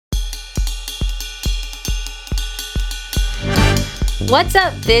What's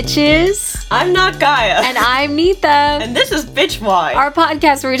up, bitches? I'm not Gaia. And I'm Neetha. And this is Bitch Why, our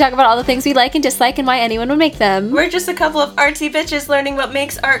podcast where we talk about all the things we like and dislike and why anyone would make them. We're just a couple of artsy bitches learning what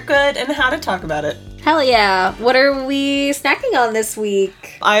makes art good and how to talk about it. Hell yeah. What are we snacking on this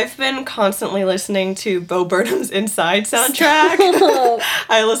week? I've been constantly listening to Bo Burnham's Inside soundtrack.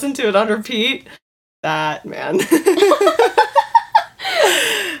 I listen to it on repeat. That, man.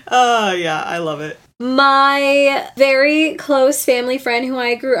 Oh, yeah, I love it. My very close family friend who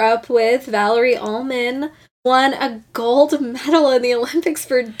I grew up with, Valerie Allman, won a gold medal in the Olympics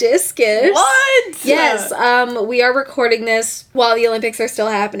for discus. What? Yes, we are recording this while the Olympics are still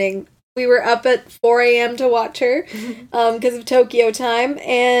happening. We were up at 4 a.m. to watch her because of Tokyo time,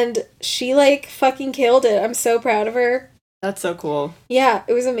 and she, fucking killed it. I'm so proud of her. That's so cool. Yeah,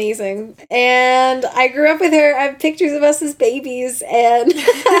 it was amazing. And I grew up with her. I have pictures of us as babies, and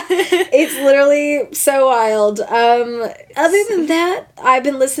it's literally so wild. Other than that, I've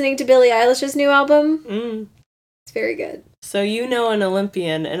been listening to Billie Eilish's new album. It's very good. So you know an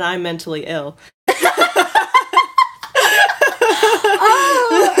Olympian, and I'm mentally ill.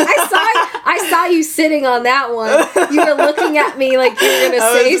 Oh, I saw you sitting on that one. You were looking at me like you were going to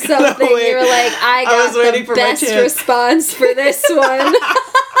say something. You were like, I got the best response for this one.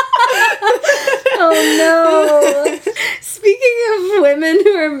 Oh, no. Speaking of women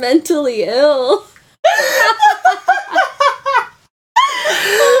who are mentally ill.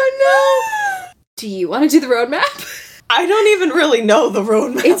 Oh, no. Do you want to do the roadmap? I don't even really know the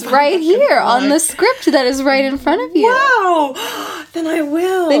roadmap. It's right here on the script that is right in front of you. Wow. Then I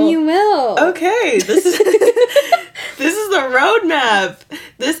will. Then you will. Okay. This is the roadmap.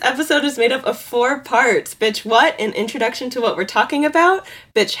 This episode is made up of 4 parts. Bitch What, an introduction to what we're talking about.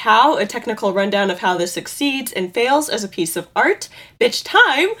 Bitch How, a technical rundown of how this succeeds and fails as a piece of art. Bitch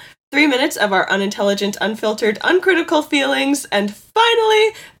Time, 3 minutes of our unintelligent, unfiltered, uncritical feelings. And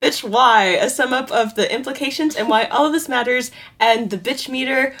finally, Bitch Why, a sum up of the implications and why all of this matters. And the Bitch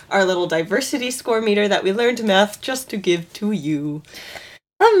Meter, our little diversity score meter that we learned math just to give to you.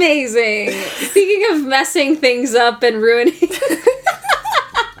 Amazing. Speaking of messing things up and ruining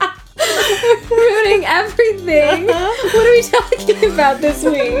everything, what are we talking about this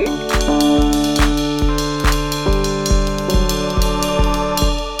week?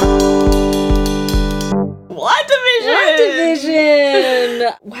 WandaVision!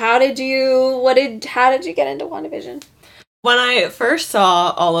 How did you get into WandaVision? When I first saw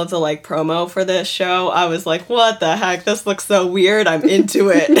all of the promo for this show, I was like, what the heck? This looks so weird. I'm into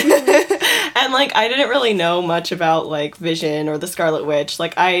it. And I didn't really know much about Vision or the Scarlet Witch.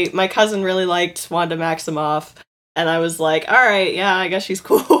 My cousin really liked Wanda Maximoff, and I was like, all right, yeah, I guess she's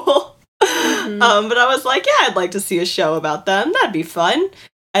cool. Mm-hmm. But I was like, yeah, I'd like to see a show about them. That'd be fun.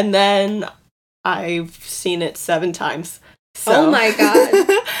 And then I've seen it 7 times. So. Oh my god.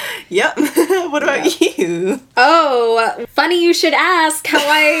 Yep. What about you? Oh, funny you should ask how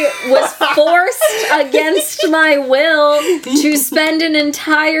I was forced against my will to spend an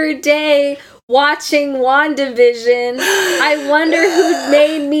entire day watching WandaVision. I wonder who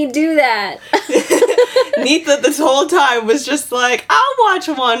made me do that. Neetha this whole time was just like, I'll watch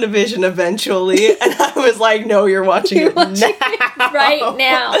WandaVision eventually. And I was like, no, you're watching it now. Right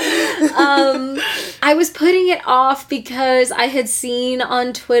now. I was putting it off because I had seen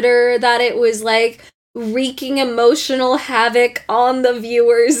on Twitter that it was wreaking emotional havoc on the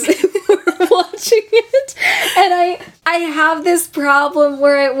viewers who were watching it. And I have this problem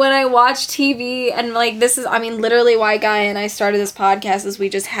where when I watch TV and this is, literally why Guy and I started this podcast is we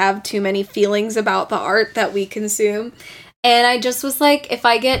just have too many feelings about the art that we consume. And I just was like, if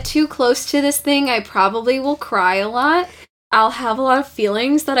I get too close to this thing, I probably will cry a lot. I'll have a lot of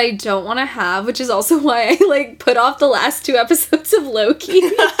feelings that I don't want to have, which is also why I put off the last 2 episodes of Loki.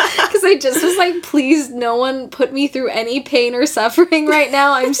 Because I just was like, please, no one put me through any pain or suffering right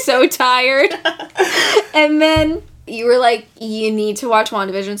now. I'm so tired. And then you were like, you need to watch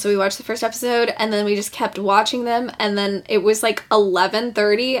WandaVision. So we watched the first episode, and then we just kept watching them. And then it was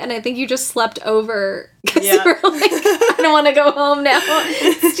 11:30, and I think you just slept over because you were like, I don't want to go home now.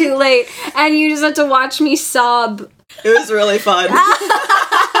 It's too late. And you just had to watch me sob. It was really fun.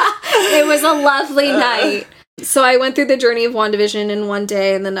 It was a lovely night. So I went through the journey of WandaVision in one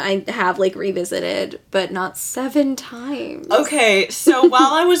day, and then I have revisited, but not 7 times. Okay, so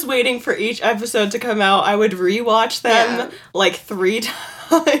while I was waiting for each episode to come out, I would rewatch them 3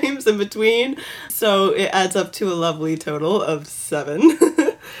 times in between. So it adds up to a lovely total of 7.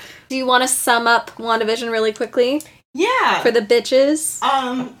 Do you want to sum up WandaVision really quickly? Yeah. For the bitches?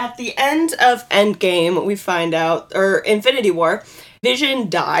 At the end of Endgame, we find out, or Infinity War, Vision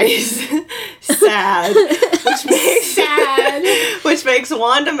dies. Sad. which makes sad. which makes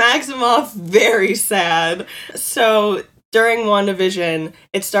Wanda Maximoff very sad. So during WandaVision,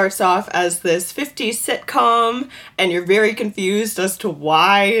 it starts off as this 50s sitcom, and you're very confused as to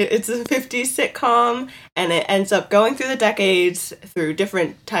why it's a 50s sitcom, and it ends up going through the decades, through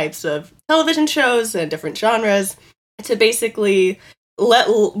different types of television shows and different genres, to basically let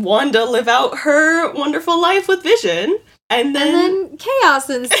Wanda live out her wonderful life with Vision. And then chaos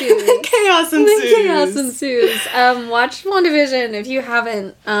ensues. Chaos ensues. Chaos ensues. Watch WandaVision if you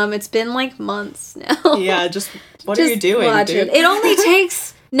haven't. It's been like months now. Yeah, what are you doing, watch dude? It only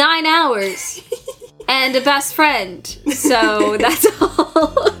takes 9 hours and a best friend. So that's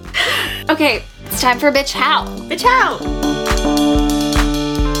all. Okay, it's time for Bitch How. Bitch How!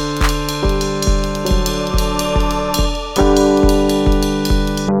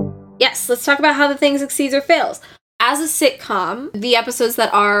 Yes, let's talk about how the thing succeeds or fails. As a sitcom, the episodes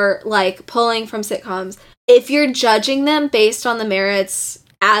that are, like, pulling from sitcoms, if you're judging them based on the merits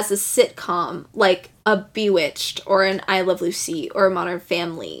as a sitcom, like a Bewitched or an I Love Lucy or a Modern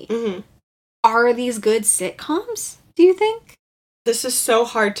Family, are these good sitcoms, do you think? This is so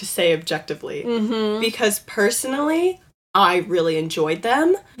hard to say objectively. Because personally, I really enjoyed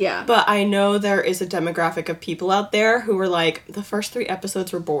them. Yeah. But I know there is a demographic of people out there who were like, the first 3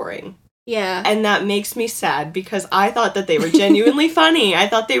 episodes were boring. Yeah. And that makes me sad because I thought that they were genuinely funny. I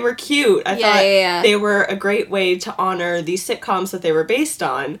thought they were cute. I thought they were a great way to honor these sitcoms that they were based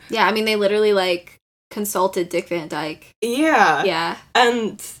on. Yeah, I mean, they literally, like, consulted Dick Van Dyke. Yeah. Yeah.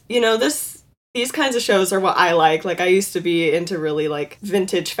 And, you know, these kinds of shows are what I like. Like, I used to be into really, like,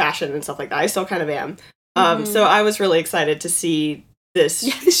 vintage fashion and stuff like that. I still kind of am. So I was really excited to see this.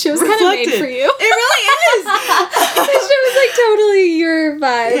 Yeah, the show's kind of made for you. It really is! The show is, like, totally your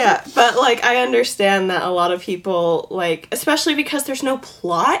vibe. Yeah, but, like, I understand that a lot of people, like, especially because there's no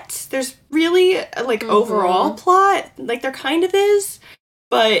plot. There's really, like, overall plot. Like, there kind of is.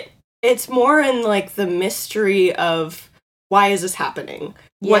 But it's more in, like, the mystery of why is this happening?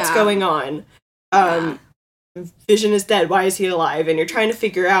 What's going on? Vision is dead. Why is he alive? And you're trying to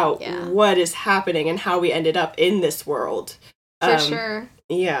figure out what is happening and how we ended up in this world. For sure.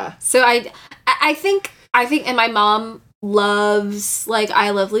 Yeah. So I think, and my mom loves, like,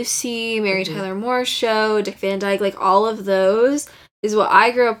 I Love Lucy, Mary Tyler Moore Show, Dick Van Dyke, like, all of those is what I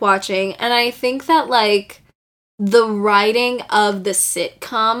grew up watching. And I think that, like, the writing of the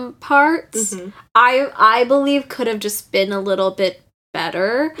sitcom parts, I believe could have just been a little bit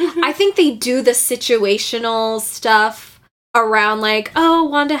better. I think they do the situational stuff around, like, oh,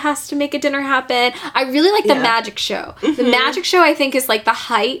 Wanda has to make a dinner happen. I really like the magic show. The magic show, I think, is, like, the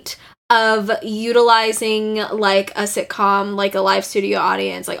height of utilizing, like, a sitcom, like a live studio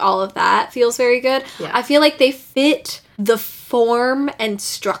audience, like, all of that feels very good. I feel like they fit the form and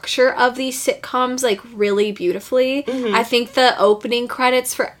structure of these sitcoms, like, really beautifully. I think the opening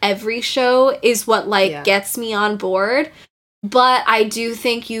credits for every show is what, like, gets me on board. But I do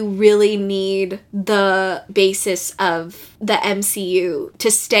think you really need the basis of the MCU to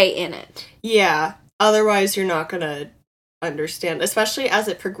stay in it. Yeah. Otherwise, you're not gonna understand, especially as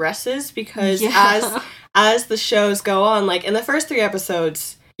it progresses, because as the shows go on, like, in the first 3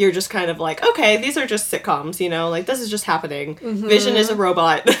 episodes, you're just kind of like, okay, these are just sitcoms, you know? Like, this is just happening. Vision is a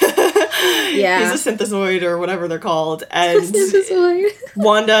robot. He's a synthesoid or whatever they're called. And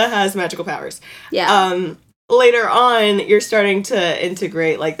Wanda has magical powers. Yeah. Later on, you're starting to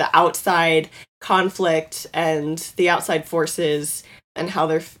integrate, like, the outside conflict and the outside forces and how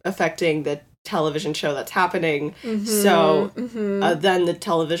they're affecting the television show that's happening. So then the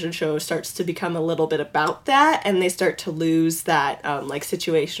television show starts to become a little bit about that, and they start to lose that, like,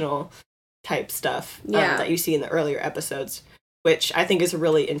 situational type stuff that you see in the earlier episodes, which I think is a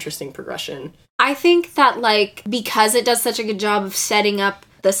really interesting progression. I think that, like, because it does such a good job of setting up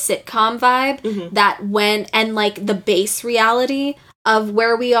the sitcom vibe, that and, like, the base reality of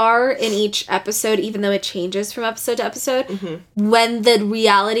where we are in each episode, even though it changes from episode to episode, when the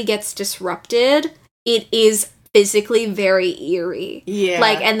reality gets disrupted, it is physically very eerie. Yeah.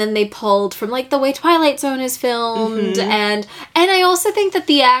 Like, and then they pulled from, like, the way Twilight Zone is filmed, and I also think that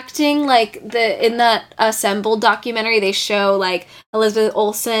the acting, like, in that Assembled documentary, they show, like, Elizabeth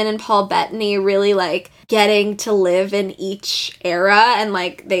Olsen and Paul Bettany really, like, getting to live in each era, and,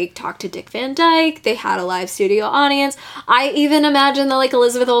 like, they talked to Dick Van Dyke, they had a live studio audience. I even imagine that, like,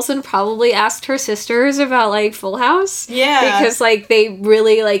 Elizabeth Olsen probably asked her sisters about, like, Full House. Yeah. Because, like, they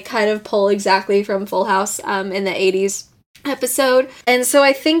really, like, kind of pull exactly from Full House in the 80s episode. And so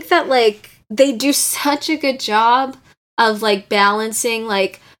I think that, like, they do such a good job of, like, balancing,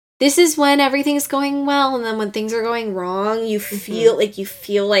 like, this is when everything's going well, and then when things are going wrong, you feel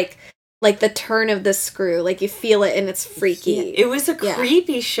like like the turn of the screw. Like you feel it and it's freaky. Yeah, it was a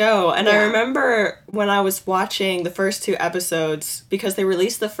creepy show. And I remember when I was watching the first 2 episodes, because they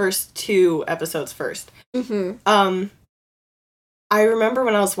released the first 2 episodes first. I remember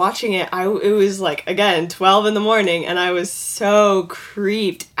when I was watching it, it was like, again, 12 in the morning, and I was so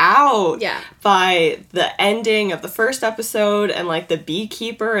creeped out by the ending of the first episode and like the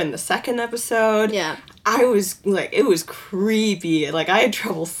beekeeper in the second episode. Yeah. I was like, it was creepy. Like, I had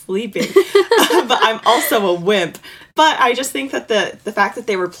trouble sleeping. But I'm also a wimp. But I just think that the fact that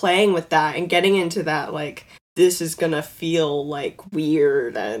they were playing with that and getting into that, like, this is gonna feel like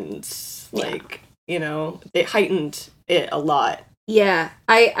weird and like, you know, they heightened it a lot. Yeah,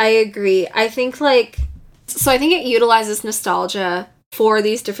 I agree. I think so I think it utilizes nostalgia for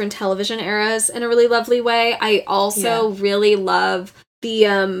these different television eras in a really lovely way. I also really love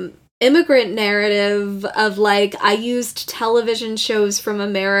the immigrant narrative of like, I used television shows from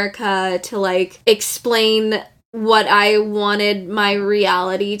America to like explain what I wanted my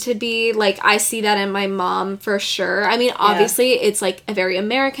reality to be. Like, I see that in my mom for sure. I mean, obviously, it's like a very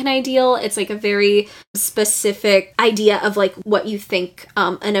American ideal. It's like a very specific idea of like what you think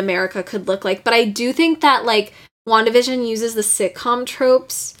an America could look like. But I do think that like WandaVision uses the sitcom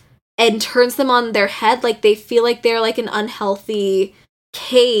tropes and turns them on their head. Like, they feel like they're like an unhealthy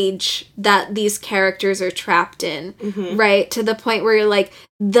cage that these characters are trapped in, right? To the point where you're like,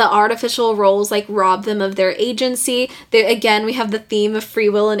 the artificial roles like rob them of their agency. Again, we have the theme of free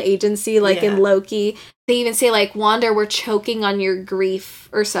will and agency, like in Loki. They even say like, Wanda, we're choking on your grief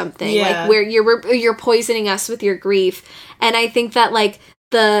or something. Like, where you're poisoning us with your grief. And I think that like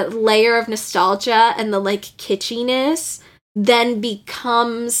the layer of nostalgia and the like kitschiness then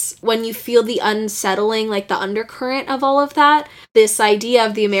becomes, when you feel the unsettling, like the undercurrent of all of that, this idea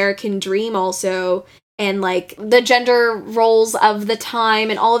of the American dream also, and like the gender roles of the time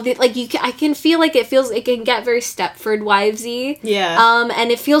and all of the, like, I can feel like it can get very Stepford Wivesy. Yeah. And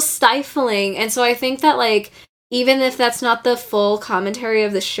it feels stifling. And so I think that like, even if that's not the full commentary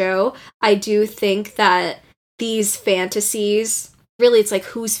of the show, I do think that these fantasies, really, it's like,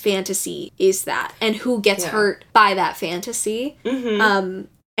 whose fantasy is that? And who gets hurt by that fantasy? And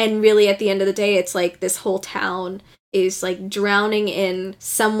really, at the end of the day, it's like this whole town is like drowning in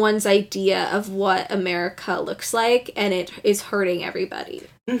someone's idea of what America looks like, and it is hurting everybody.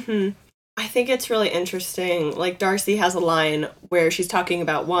 I think it's really interesting. Like, Darcy has a line where she's talking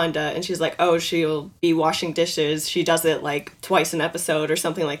about Wanda, and she's like, oh, she'll be washing dishes. She does it like twice an episode or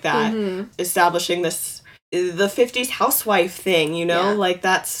something like that, establishing the 50s housewife thing, you know? Like,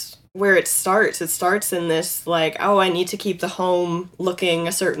 that's where it starts. It starts in this, like, oh, I need to keep the home looking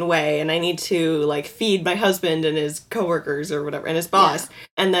a certain way, and I need to, like, feed my husband and his coworkers or whatever, and his boss.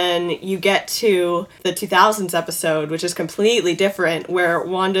 And then you get to the 2000s episode, which is completely different, where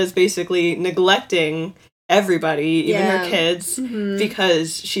Wanda's basically neglecting everybody, even her kids,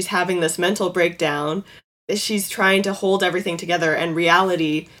 because she's having this mental breakdown. She's trying to hold everything together, and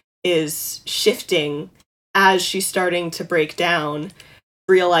reality is shifting as she's starting to break down,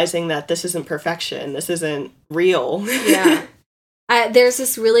 realizing that this isn't perfection, this isn't real. There's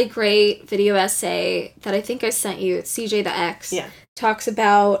this really great video essay that I think I sent you. It's CJ the X. Talks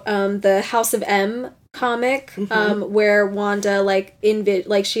about the House of M comic, where Wanda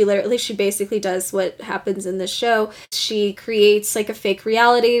she basically does what happens in the show. She creates like a fake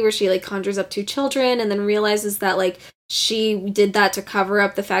reality where she like conjures up 2 children and then realizes that like she did that to cover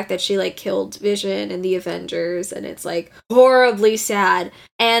up the fact that she like killed Vision in the Avengers, and it's like horribly sad.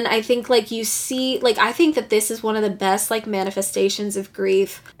 And I think like you see, like, I think that this is one of the best like manifestations of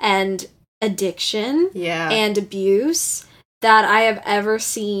grief and addiction and abuse that I have ever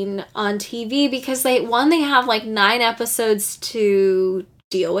seen on TV, because they have like 9 episodes to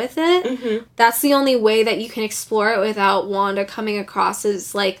deal with it. That's the only way that you can explore it without Wanda coming across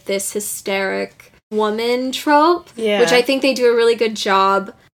as like this hysteric woman trope, which I think they do a really good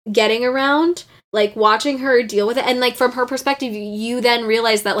job getting around. Like, watching her deal with it, and like from her perspective, you then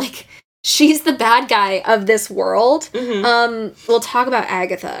realize that like she's the bad guy of this world. We'll talk about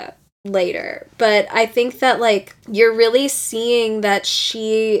Agatha later, but I think that like you're really seeing that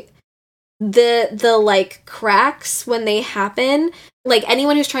the like cracks when they happen, like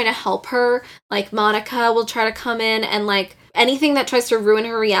anyone who's trying to help her, like Monica will try to come in, and like anything that tries to ruin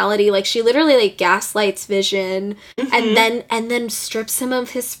her reality, like she literally like gaslights Vision and then strips him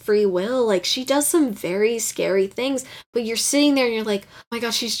of his free will. Like, she does some very scary things, but you're sitting there and you're like, oh my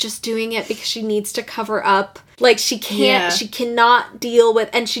gosh, she's just doing it because she needs to cover up. Like, she cannot deal with,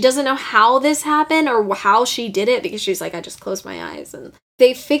 and she doesn't know how this happened or how she did it, because she's like, I just closed my eyes. And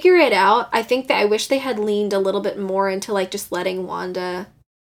they figure it out. I think that I wish they had leaned a little bit more into like just letting Wanda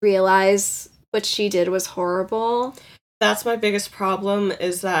realize what she did was horrible. That's my biggest problem,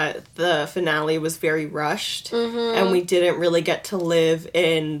 is that the finale was very rushed, and we didn't really get to live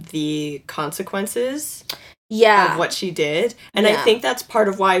in the consequences of what she did. And I think that's part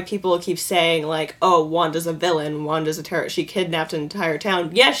of why people keep saying, like, oh, Wanda's a villain, Wanda's a terrorist, she kidnapped an entire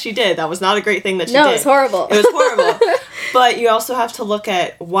town. Yes, she did. That was not a great thing that she did. No, it was horrible. It was horrible. But you also have to look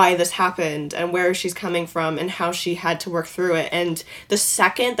at why this happened and where she's coming from and how she had to work through it. And the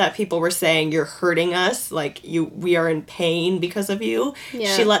second that people were saying, you're hurting us, like, we are in pain because of you,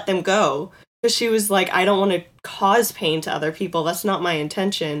 she let them go. Because she was like, I don't want to cause pain to other people. That's not my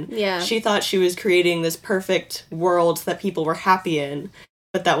intention. Yeah. She thought she was creating this perfect world that people were happy in,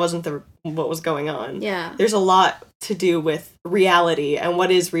 but that wasn't what was going on. Yeah. There's a lot to do with reality and what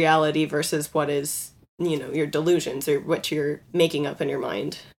is reality versus what is, your delusions or what you're making up in your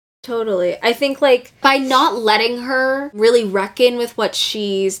mind. Totally. I think, like, by not letting her really reckon with what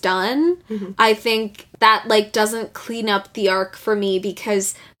she's done, I think that, like, doesn't clean up the arc for me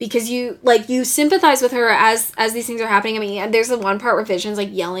because you, like, you sympathize with her as these things are happening. I mean, there's the one part where Vision's, like,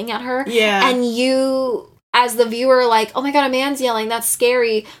 yelling at her. Yeah. And you, as the viewer, like, oh my god, a man's yelling, that's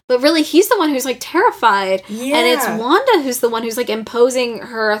scary. But really, he's the one who's, like, terrified. Yeah. And it's Wanda who's the one who's, like, imposing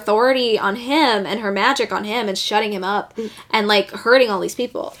her authority on him and her magic on him and shutting him up and, like, hurting all these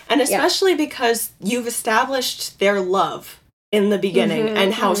people. And especially because you've established their love in the beginning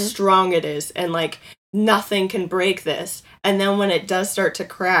and how strong it is. And, like, nothing can break this. And then when it does start to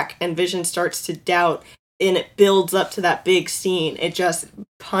crack and Vision starts to doubt and it builds up to that big scene, it just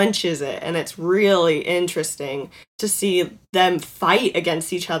punches it, and it's really interesting to see them fight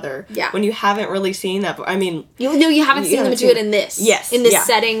against each other. Yeah. When you haven't really seen that. I mean, you haven't seen them do it in this. Yes. In this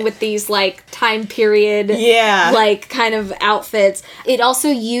setting with these, like, time period, like, kind of outfits. It also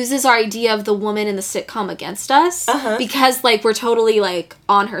uses our idea of the woman in the sitcom against us because, like, we're totally, like,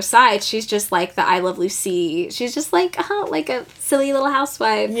 on her side. She's just like the I Love Lucy. She's just like a silly little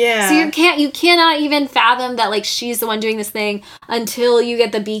housewife. Yeah. So you cannot even fathom that, like, she's the one doing this thing until you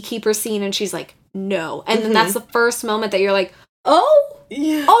get the beekeeper scene and she's like, no. And then that's the first moment that you're like,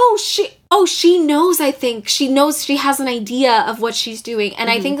 she knows, I think. She knows, she has an idea of what she's doing. And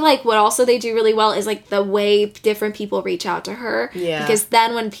I think, like, what also they do really well is, like, the way different people reach out to her. Yeah. Because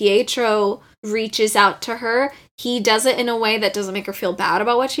then when Pietro reaches out to her, he does it in a way that doesn't make her feel bad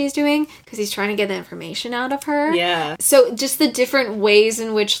about what she's doing because he's trying to get the information out of her. Yeah. So just the different ways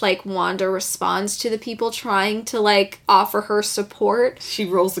in which, like, Wanda responds to the people trying to, like, offer her support. She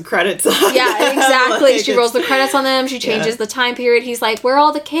rolls the credits on Yeah, exactly. She rolls the credits on them. She changes the time period. He's like, where are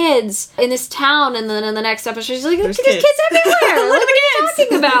all the kids in this town? And then in the next episode, she's like, there's kids everywhere. What are you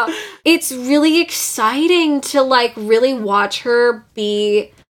talking about? It's really exciting to, like, really watch her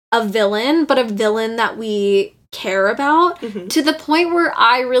be a villain, but a villain that we care about, to the point where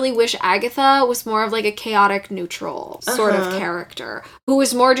I really wish Agatha was more of, like, a chaotic neutral sort of character who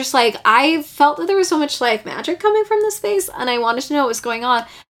was more just like, I felt that there was so much, like, magic coming from this space and I wanted to know what was going on,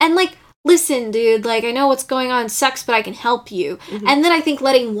 and, like, listen, dude, like, I know what's going on, sucks, but I can help you. And then I think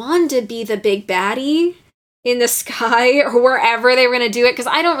letting Wanda be the big baddie in the sky or wherever they were going to do it, because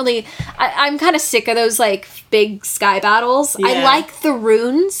I don't really, I'm kind of sick of those, like, big sky battles. Yeah. I like the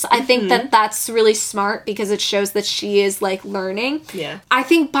runes. I think that that's really smart because it shows that she is, like, learning. Yeah. I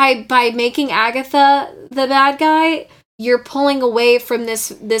think by making Agatha the bad guy, you're pulling away from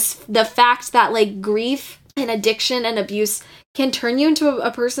the fact that, like, grief and addiction and abuse can turn you into a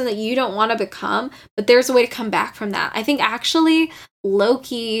person that you don't want to become, but there's a way to come back from that. I think actually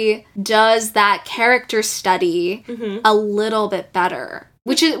Loki does that character study a little bit better,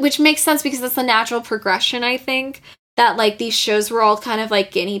 which makes sense because that's the natural progression, I think, that, like, these shows were all kind of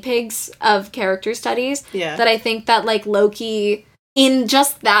like guinea pigs of character studies. Yeah. That I think that, like, Loki, in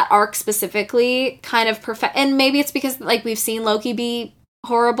just that arc specifically, kind of perfect, and maybe it's because, like, we've seen Loki be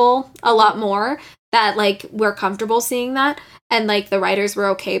horrible a lot more, that, like, we're comfortable seeing that, and, like, the writers were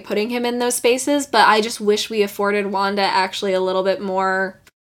okay putting him in those spaces, but I just wish we afforded Wanda actually a little bit more.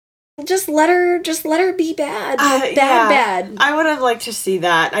 Just let her be bad. Bad. I would have liked to see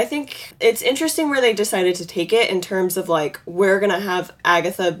that. I think it's interesting where they decided to take it in terms of, like, we're gonna have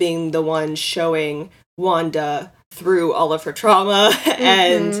Agatha being the one showing Wanda through all of her trauma,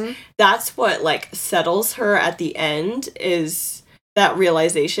 and that's what, like, settles her at the end, is that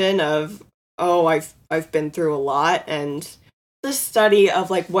realization of, oh, I've been through a lot, and the study of,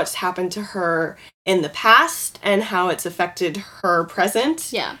 like, what's happened to her in the past and how it's affected her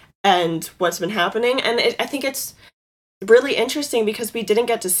present. Yeah. And what's been happening. And I think it's really interesting because we didn't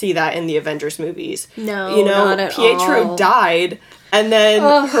get to see that in the Avengers movies. No, you know, not at Pietro all. died, and then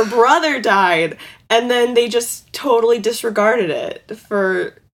her brother died, and then they just totally disregarded it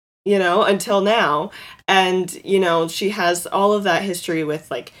for you know, until now. And, you know, she has all of that history with,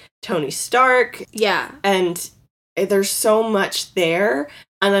 like, Tony Stark. Yeah. And there's so much there.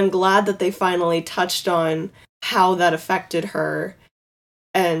 And I'm glad that they finally touched on how that affected her.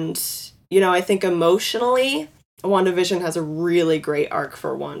 And, you know, I think emotionally, WandaVision has a really great arc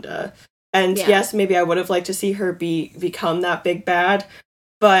for Wanda. And yes, maybe I would have liked to see her become that big bad,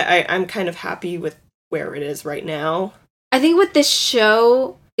 but I'm kind of happy with where it is right now. I think what this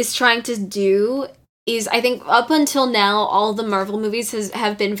show is trying to do is, I think up until now, all the Marvel movies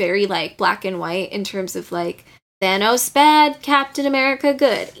have been very, like, black and white in terms of, like, Thanos bad, Captain America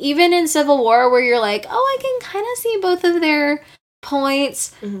good. Even in Civil War, where you're like, oh, I can kind of see both of their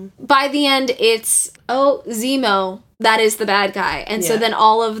points. Mm-hmm. By the end, it's, oh, Zemo, that is the bad guy. And so then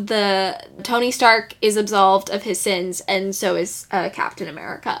all of the Tony Stark is absolved of his sins, and so is Captain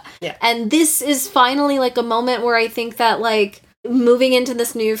America. Yeah. And this is finally, like, a moment where I think that, like, moving into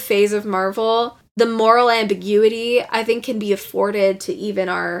this new phase of Marvel, the moral ambiguity, I think, can be afforded to even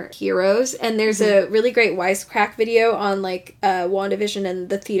our heroes. And there's a really great Wisecrack video on, like, WandaVision and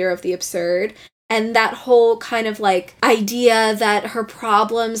the Theater of the Absurd. And that whole kind of, like, idea that her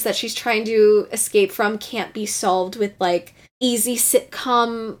problems that she's trying to escape from can't be solved with, like, easy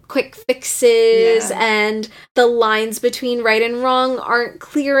sitcom quick fixes, and the lines between right and wrong aren't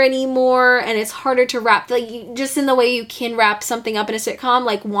clear anymore, and it's harder to wrap, like, just in the way you can wrap something up in a sitcom,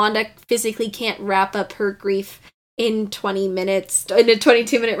 like, Wanda physically can't wrap up her grief in 20 minutes, in a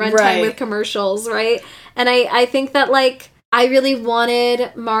 22-minute runtime with commercials, right? And I think that, like, I really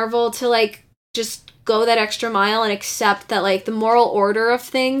wanted Marvel to, like, just go that extra mile and accept that, like, the moral order of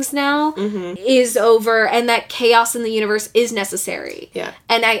things now is over, and that chaos in the universe is necessary. Yeah.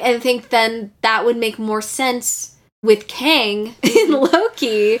 And I think then that would make more sense with Kang in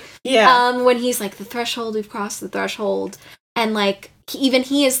Loki. Yeah. When he's like, the threshold, we've crossed the threshold. And, like, even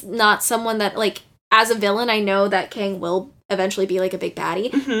he is not someone that, like, as a villain, I know that Kang will eventually be, like, a big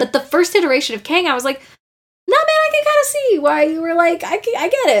baddie. But the first iteration of Kang, I was like, no, man, I can kind of see why you were like, I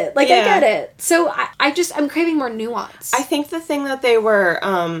get it. Like, I get it. So I'm craving more nuance. I think the thing that they were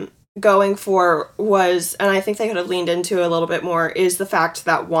going for was, and I think they could have leaned into a little bit more, is the fact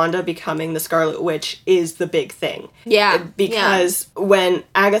that Wanda becoming the Scarlet Witch is the big thing. Yeah. Because when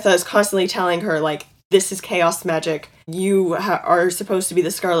Agatha is constantly telling her, like, this is chaos magic, you are supposed to be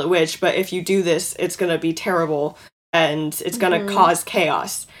the Scarlet Witch, but if you do this, it's going to be terrible, and it's going to cause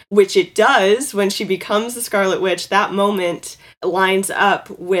chaos. Which it does when she becomes the Scarlet Witch. That moment lines up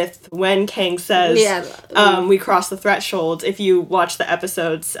with when Kang says, we cross the threshold. If you watch the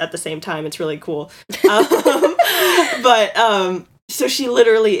episodes at the same time, it's really cool. So she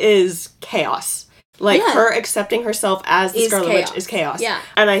literally is chaos. Like, her accepting herself as the Scarlet Witch is chaos. Yeah.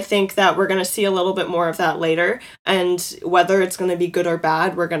 And I think that we're going to see a little bit more of that later. And whether it's going to be good or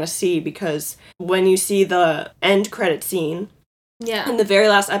bad, we're going to see, because when you see the end credit scene, in the very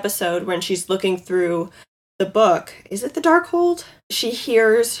last episode, when she's looking through the book, is it the Darkhold? She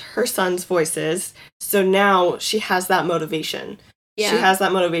hears her son's voices, so now she has that motivation. Yeah. She has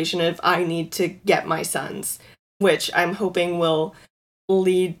that motivation of, I need to get my sons, which I'm hoping will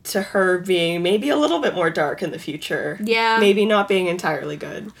lead to her being maybe a little bit more dark in the future. Yeah. Maybe not being entirely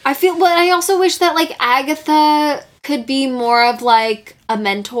good. But I also wish that, like, Agatha could be more of, like, a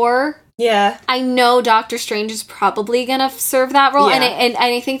mentor. Yeah. I know Doctor Strange is probably gonna serve that role, and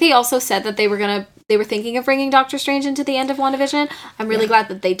I think they also said that they were thinking of bringing Doctor Strange into the end of WandaVision. I'm really glad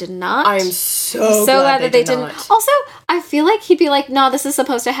that they did not. I'm so glad that they didn't. Also, I feel like he'd be like, no, this is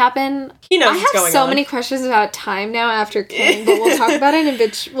supposed to happen. He knows what's going on. I have so many questions about time now after Kang, but we'll talk about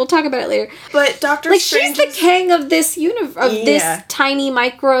it we'll talk about it later. But Doctor Strange, she's the Kang of this this tiny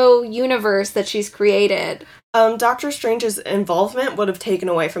micro universe that she's created. Doctor Strange's involvement would have taken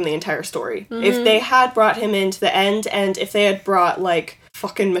away from the entire story. If they had brought him into the end, and if they had brought, like,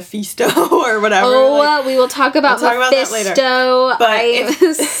 fucking Mephisto or whatever. Oh, like, we will talk about Mephisto. About that later. But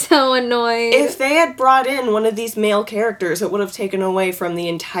I'm so annoyed. If they had brought in one of these male characters, it would have taken away from the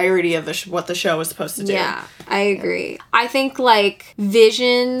entirety of what the show was supposed to do. Yeah, I agree. I think, like,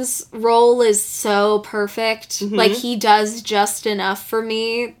 Vision's role is so perfect. Like, he does just enough for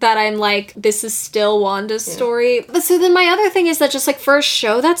me that I'm like, this is still Wanda's story. But so then my other thing is that just, like, for a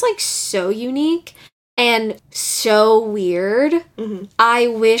show that's, like, so unique and so weird, I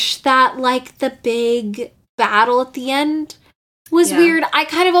wish that, like, the big battle at the end was weird. I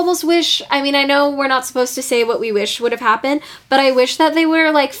kind of almost wish, I mean, I know we're not supposed to say what we wish would have happened, but I wish that they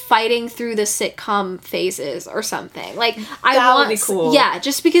were, like, fighting through the sitcom phases or something. Like, that would be cool. Yeah,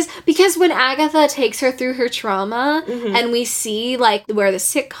 just because when Agatha takes her through her trauma, and we see, like, where the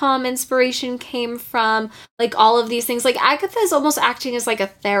sitcom inspiration came from, like, all of these things, like, Agatha is almost acting as, like, a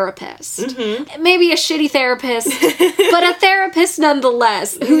therapist. Maybe a shitty therapist, but a therapist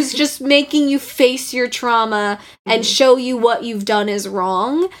nonetheless, who's just making you face your trauma and show you what you've done is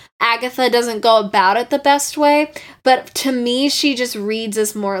wrong. Agatha doesn't go about it the best way, but to me, she just reads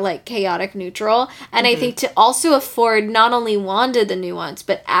as more like chaotic neutral. And I think to also afford not only Wanda the nuance,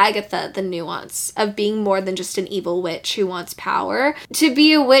 but Agatha the nuance of being more than just an evil witch who wants power, to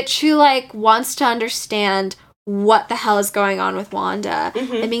be a witch who, like, wants to understand what the hell is going on with Wanda,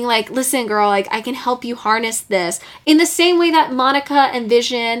 and being like, listen, girl, like, I can help you harness this, in the same way that Monica and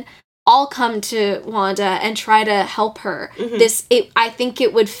Vision all come to Wanda and try to help her. I think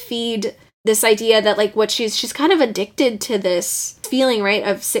it would feed this idea that, like, what she's kind of addicted to this feeling, right,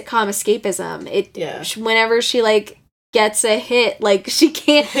 of sitcom escapism. Whenever she, like, gets a hit, like, she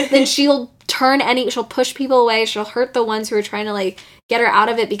can't, then she'll push people away, she'll hurt the ones who are trying to, like, get her out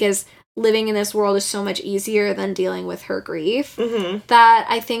of it, because living in this world is so much easier than dealing with her grief. That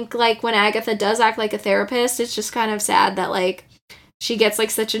I think, like, when Agatha does act like a therapist, it's just kind of sad that, like, she gets, like,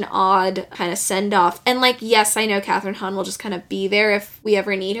 such an odd kind of send-off. And, like, yes, I know Catherine Hahn will just kind of be there if we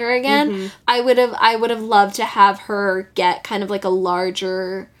ever need her again. I would have loved to have her get kind of, like, a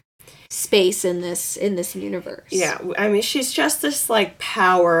larger space in this universe. Yeah, I mean, she's just this, like,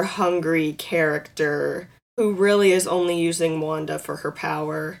 power-hungry character who really is only using Wanda for her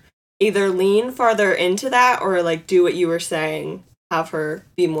power. Either lean farther into that, or, like, do what you were saying, have her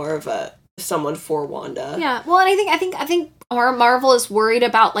be more of someone for Wanda. Yeah, well, and I think Marvel is worried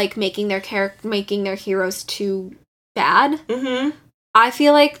about, like, making their heroes too bad. I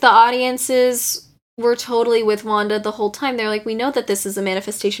feel like the audiences were totally with Wanda the whole time. They're like, we know that this is a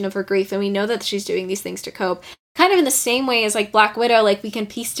manifestation of her grief, and we know that she's doing these things to cope. Kind of in the same way as, like, Black Widow, like, we can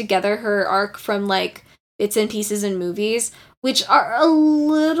piece together her arc from, like, bits and pieces in movies, which are a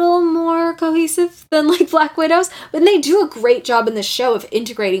little more cohesive than, like, Black Widow's, but they do a great job in the show of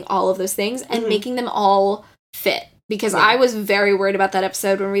integrating all of those things and making them all fit. Because I was very worried about that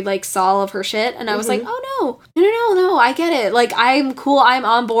episode when we, like, saw all of her shit, and I was like, oh, no, I get it. Like, I'm cool, I'm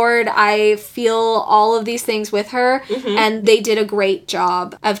on board, I feel all of these things with her, and they did a great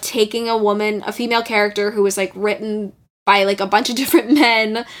job of taking a female character who was, like, written by, like, a bunch of different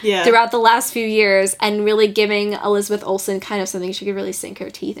men throughout the last few years, and really giving Elizabeth Olsen kind of something she could really sink her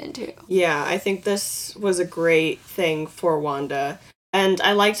teeth into. Yeah, I think this was a great thing for Wanda. And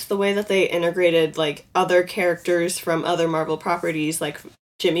I liked the way that they integrated, like, other characters from other Marvel properties, like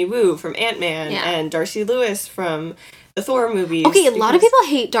Jimmy Woo from Ant-Man and Darcy Lewis from the Thor movies. Okay, a lot of people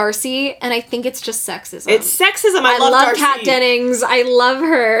hate Darcy, and I think it's just sexism. It's sexism. I love Darcy. Kat Dennings. I love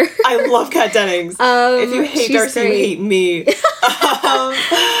her. I love Kat Dennings. If you hate Darcy, great. You hate me.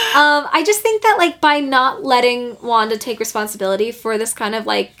 I just think that, like, by not letting Wanda take responsibility for this kind of,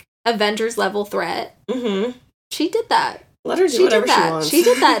 like, Avengers-level threat, she did that. Let her do whatever she wants. She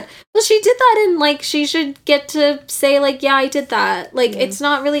did that. Well, she did that, and, like, she should get to say, like, yeah, I did that. Like, it's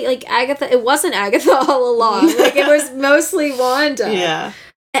not really, like, Agatha. It wasn't Agatha all along. Like, it was mostly Wanda. Yeah.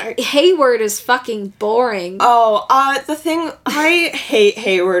 Hayward is fucking boring. Oh, the thing, I hate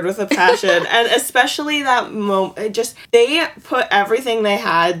Hayward with a passion, and especially that moment, they put everything they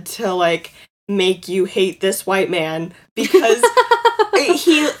had to, like, make you hate this white man, because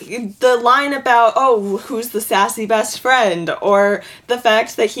the line about, oh, who's the sassy best friend, or the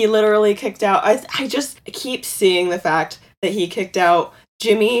fact that he literally kicked out, I just keep seeing the fact that he kicked out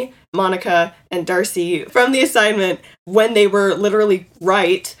Jimmy, Monica, and Darcy from the assignment when they were literally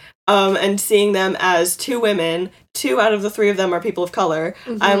right, and seeing them as two women, 2 out of the 3 of them are people of color.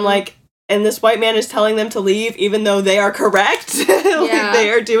 I'm like, and this white man is telling them to leave even though they are correct.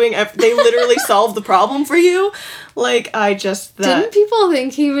 Like, they literally solved the problem for you. Like, Didn't people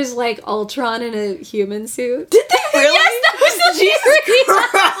think he was, like, Ultron in a human suit? Did they really? Yes, that was the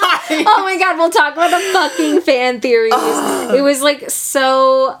theory! Oh my god, we'll talk about the fucking fan theories. It was, like,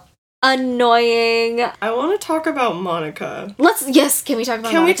 so annoying. I want to talk about Monica. Can we talk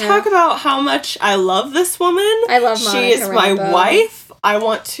about Monica? Can we talk about how much I love this woman? I love Monica. She is my wife. I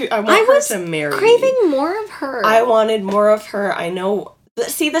want her to marry. Craving more of her. I wanted more of her. I know.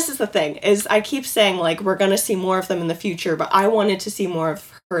 See, this is the thing, is I keep saying, like, we're gonna see more of them in the future, but I wanted to see more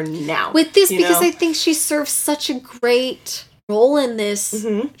of her now. With this, because I think she serves such a great role in this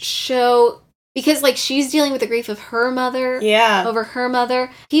show. because, like, she's dealing with the grief of her mother. Yeah. Over her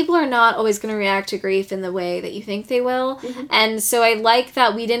mother. People are not always going to react to grief in the way that you think they will. Mhm. And so I like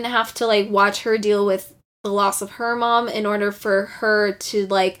that we didn't have to, like, watch her deal with the loss of her mom in order for her to,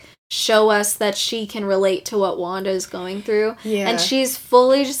 like, show us that she can relate to what Wanda is going through. Yeah. And she's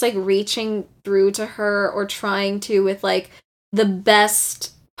fully just, like, reaching through to her or trying to with, like, the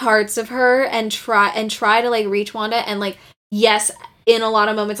best parts of her and try to, like, reach Wanda. And, like, yes, in a lot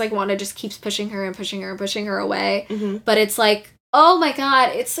of moments, like, Wanda just keeps pushing her and pushing her and pushing her away. Mm-hmm. But it's like, oh my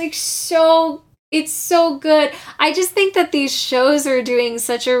god, it's, like, it's so good. I just think that these shows are doing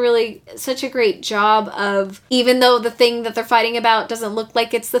such a great job of, even though the thing that they're fighting about doesn't look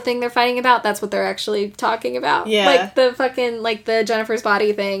like it's the thing they're fighting about, that's what they're actually talking about. Yeah. Like the fucking, like the Jennifer's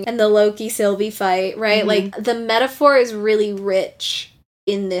Body thing and the Loki-Sylvie fight, right? Mhm. Like the metaphor is really rich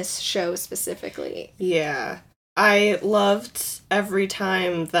in this show specifically. Yeah. I loved every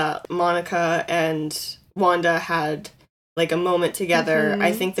time that Monica and Wanda had like a moment together. Mhm.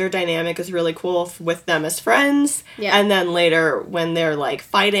 I think their dynamic is really cool with them as friends. Yeah. And then later when they're like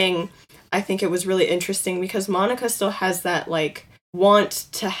fighting, I think it was really interesting because Monica still has that like want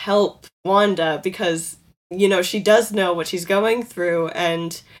to help Wanda because, you know, she does know what she's going through.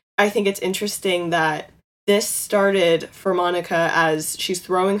 And I think it's interesting that this started for Monica as she's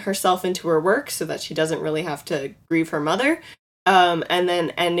throwing herself into her work so that she doesn't really have to grieve her mother. And then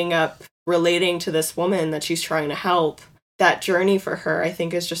ending up relating to this woman that she's trying to help. That journey for her, I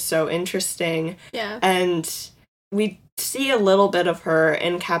think, is just so interesting. Yeah. And we see a little bit of her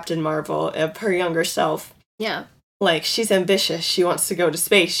in Captain Marvel, of her younger self. Yeah. Like, she's ambitious. She wants to go to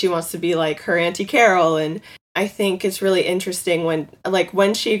space. She wants to be like her Auntie Carol. And I think it's really interesting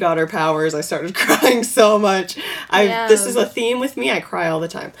when she got her powers, I started crying so much. Yeah. This is a theme with me. I cry all the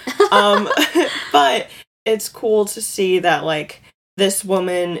time. But it's cool to see that, like, this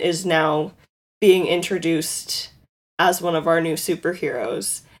woman is now being introduced as one of our new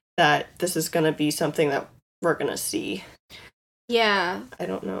superheroes, that this is going to be something that we're going to see. Yeah. I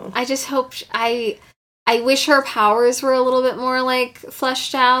don't know. I just hope I wish her powers were a little bit more like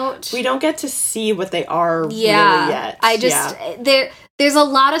fleshed out. We don't get to see what they are really yet. I just there's a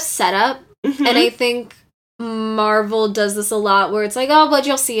lot of setup, Mhm. and I think Marvel does this a lot where it's like, oh, but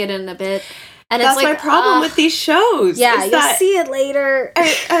you'll see it in a bit. And that's it's like, my problem with these shows. Yeah, is you'll that, see it later.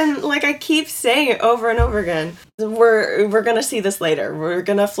 and like I keep saying it over and over again, we're gonna see this later. We're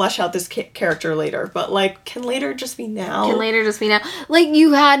gonna flesh out this character later. But like, can later just be now? Can later just be now? Like,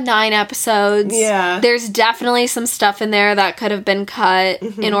 you had 9 episodes. Yeah. There's definitely some stuff in there that could have been cut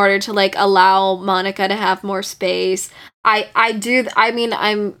Mhm. in order to like allow Monica to have more space. I do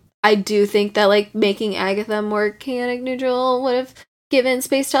think that like making Agatha more chaotic neutral would have given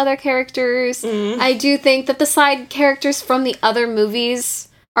space to other characters. Mm. I do think that the side characters from the other movies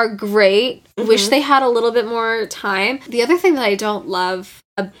are great. Mhm. Wish they had a little bit more time. The other thing that I don't love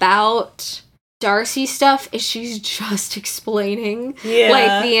about Darcy stuff is she's just explaining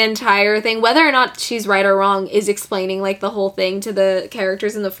like the entire thing. Whether or not she's right or wrong is explaining like the whole thing to the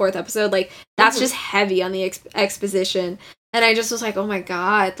characters in the 4th episode. Like, that's just heavy on the exposition. And I just was like, oh my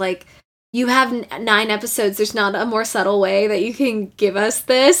god, like, you have 9 episodes. There's not a more subtle way that you can give us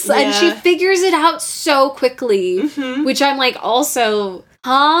this. Yeah. And she figures it out so quickly, Mhm. which I'm like, also,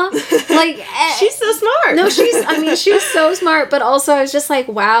 huh? Like, she's so smart. No, she's so smart, but also I was just like,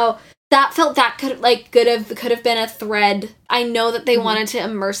 wow, that could have been a thread. I know that they Mhm. wanted to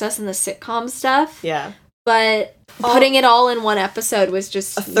immerse us in the sitcom stuff. Yeah. But putting it all in one episode was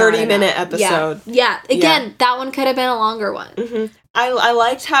just A 30-minute episode. Yeah. Again, that one could have been a longer one. Mm-hmm. I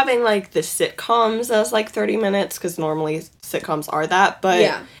liked having like the sitcoms as like 30 minutes because normally sitcoms are that, but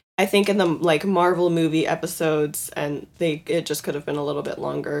Yeah. I think in the like Marvel movie episodes it just could have been a little bit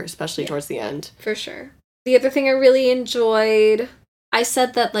longer, especially towards the end. For sure. The other thing I really enjoyed, I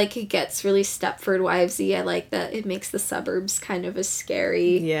said that like it gets really Stepford Wivesy. I like that it makes the suburbs kind of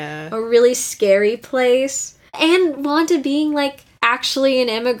Yeah. a really scary place. And Wanda being like actually an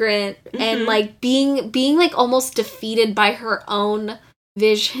immigrant and like being like almost defeated by her own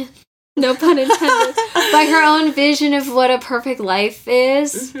vision. No pun intended. By her own vision of what a perfect life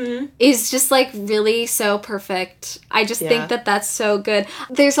is just like really so perfect. I just think that that's so good.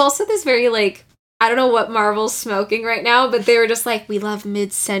 There's also this very like, I don't know what Marvel's smoking right now, but they were just like, we love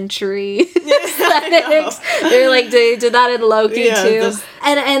mid-century aesthetics. They're like, they did that in Loki too.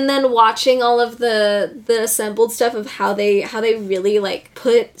 And then watching all of the assembled stuff of how they really like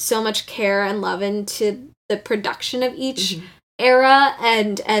put so much care and love into the production of each era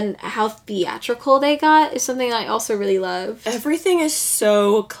and how theatrical they got is something I also really love. Everything is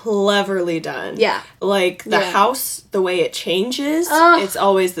so cleverly done. Yeah. Like, the house, the way it changes, it's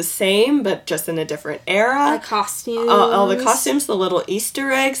always the same, but just in a different era. The costumes. All the costumes, the little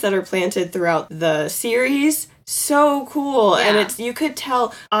Easter eggs that are planted throughout the series. So cool. Yeah. And it's, you could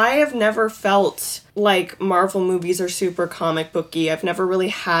tell, I have never felt like Marvel movies are super comic booky. I've never really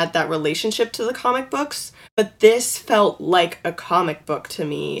had that relationship to the comic books, but this felt like a comic book to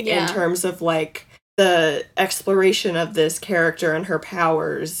me in terms of like the exploration of this character and her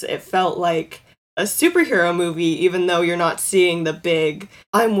powers. It felt like a superhero movie, even though you're not seeing the big,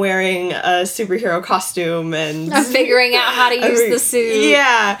 I'm wearing a superhero costume and I'm figuring out how to use the suit.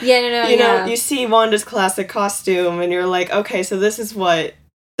 Yeah. Yeah, You know, you see Wanda's classic costume and you're like, okay, so this is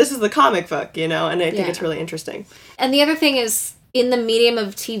the comic book, you know, and I think it's really interesting. And the other thing is, in the medium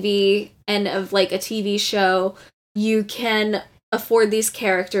of TV and of like a TV show, you can afford these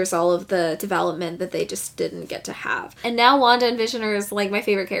characters all of the development that they just didn't get to have. And now Wanda and Vision are like my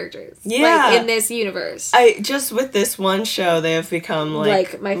favorite characters. Yeah. Like in this universe. I just with this one show they have become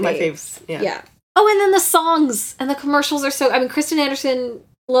like my faves. Yeah. Oh, and then the songs and the commercials are so, I mean, Kristen Anderson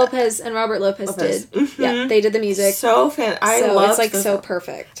Lopez and Robert Lopez did. Mm-hmm. Yeah, they did the music. So I love it's like so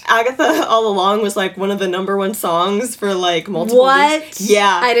perfect. Agatha All Along was like one of the #1 songs for like multiple weeks.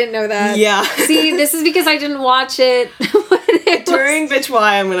 Yeah. I didn't know that. Yeah. See, this is because I didn't watch it. During Bitch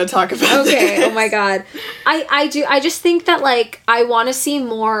Why I'm going to talk about this. Oh my god. I just think that like I want to see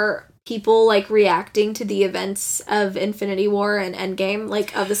more people like reacting to the events of Infinity War and Endgame,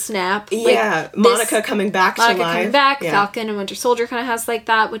 like of the snap. Yeah, like, Monica coming back to life. Coming back, yeah. Falcon and Winter Soldier kind of has like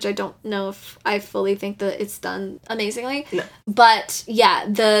that, which I don't know if I fully think that it's done amazingly. No. But yeah,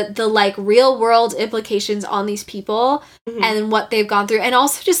 the like real world implications on these people and what they've gone through, and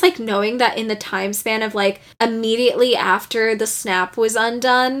also just like knowing that in the time span of like immediately after the snap was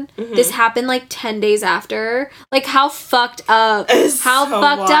undone, this happened like 10 days after. Like how fucked up? How so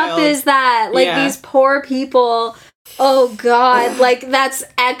fucked wild. Up is that? Like these poor people. Oh god, like that's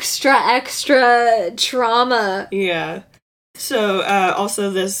extra trauma. Yeah. So also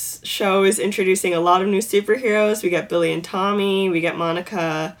this show is introducing a lot of new superheroes. We get Billy and Tommy, we get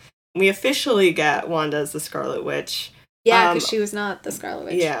Monica, we officially get Wanda as the Scarlet Witch. Yeah, because she was not the Scarlet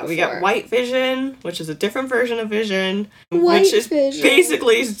Witch. Yeah, before. We got White Vision, which is a different version of Vision, White which is Vision.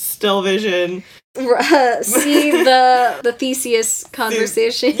 Basically still Vision. See the Theseus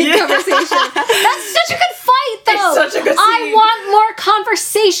conversation. That's such a good fight, though. It's such a good scene. I want more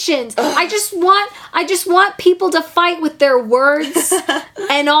conversations. I just want people to fight with their words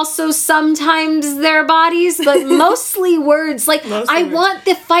and also sometimes their bodies, but mostly words. Like I want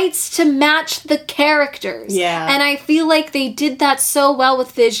the fights to match the characters. Yeah, and I feel like they did that so well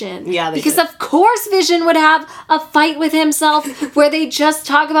with Vision. Yeah, because of course Vision would have a fight with himself where they just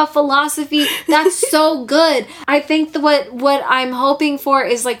talk about philosophy. That's so good. I think what I'm hoping for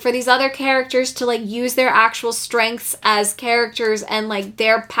is like for these other characters to like use their actual strengths as characters and like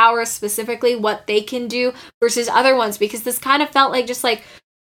their powers specifically, what they can do versus other ones, because this kind of felt like just like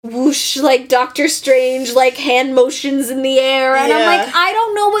whoosh, like Doctor Strange, like hand motions in the air, and I'm like, I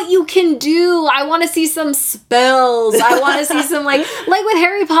don't know what you can do. I want to see some spells. I want to see some like with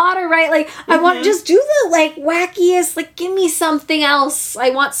Harry Potter, right? Like I want to just do the like wackiest, like give me something else.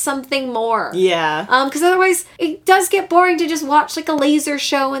 I want something more. Yeah. Because otherwise it does get boring to just watch like a laser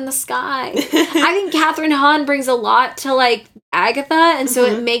show in the sky. I think Catherine Hahn brings a lot to like Agatha, and so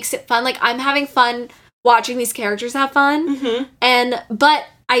it makes it fun. Like I'm having fun watching these characters have fun, but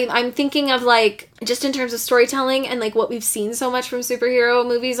I'm thinking of, like, just in terms of storytelling and, like, what we've seen so much from superhero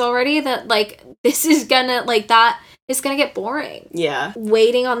movies already, that, like, this is gonna, like, that is gonna get boring. Yeah.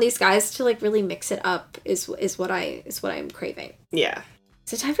 Waiting on these guys to, like, really mix it up is what I'm craving. Yeah.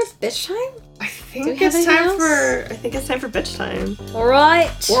 Is it time for bitch time? I think it's time for bitch time. All right.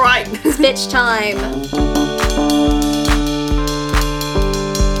 It's bitch time.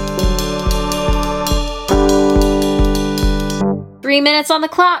 3 minutes on the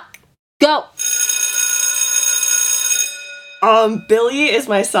clock. Go. Billy is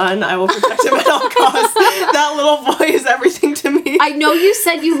my son. I will protect him at all costs. That little boy is everything to me. I know you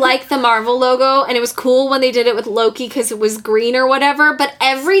said you liked the Marvel logo, and it was cool when they did it with Loki because it was green or whatever, but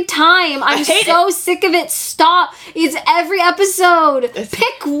every time, I'm so sick of it. Stop. It's every episode.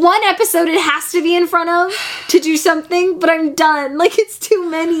 Pick one episode it has to be in front of to do something, but I'm done. Like, it's too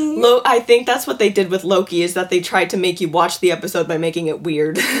many. I think that's what they did with Loki, is that they tried to make you watch the episode by making it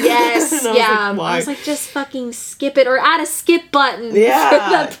weird. Yes, yeah. I was like, just fucking skip it, or add a skip button.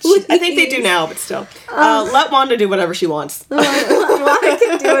 Yeah, I think they do now, but still. Let Wanda do whatever she wants. Wanda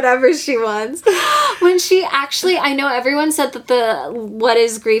can do whatever she wants. When she actually, I know everyone said that the what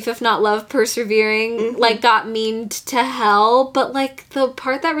is grief if not love persevering, like, got meaned to hell, but, like, the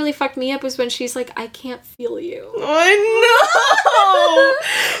part that really fucked me up was when she's like, I can't feel you. I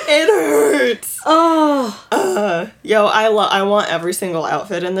know! It hurts. Oh. Yo, I want every single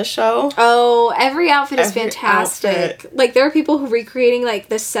outfit in the show. Oh, every outfit is Every fantastic. outfit. Like, there are people who are recreating, like,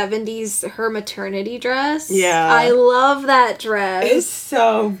 the 70s, her maternity dress. Yeah. I love that dress. It's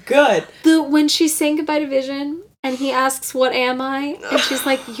so good. When she's saying goodbye to Vision, and he asks, what am I? And she's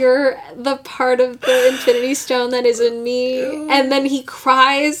like, you're the part of the Infinity Stone that is in me. And then he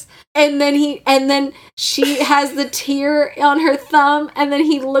cries, and then she has the tear on her thumb, and then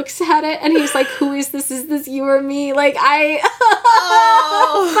he looks at it, and he's like, who is this? Is this you or me? Like, fuck.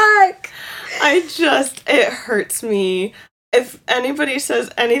 It hurts me. If anybody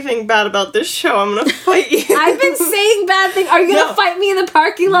says anything bad about this show, I'm gonna fight you. I've been saying bad things. Are you gonna fight me in the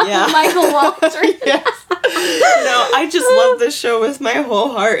parking lot with Michael Waldron? Yes. No, I just love this show with my whole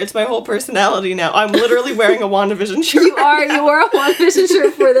heart. It's my whole personality now. I'm literally wearing a WandaVision shirt. You are. You wore a WandaVision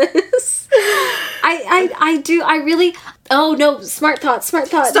shirt for this. I do. I really. Oh no! Smart thought. Stop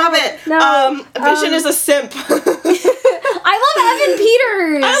it. No. Vision is a simp. I love Evan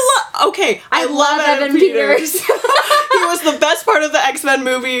Peters. I love Evan Peters. He was the best part of the X-Men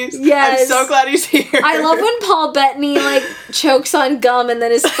movies. Yes. I'm so glad he's here. I love when Paul Bettany, like, chokes on gum and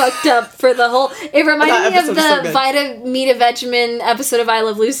then is fucked up for the whole... It reminded me of the Vita Mita Vegemin episode of I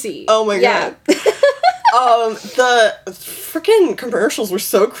Love Lucy. Oh my god. The freaking commercials were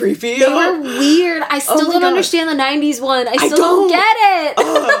so creepy. They were weird. I still don't understand the 90s one. I still don't get it.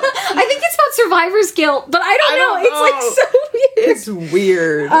 I think it's about survivor's guilt, but I don't know. It's like so weird. It's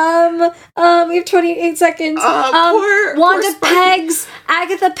weird. We have 28 seconds. Poor Wanda pegs.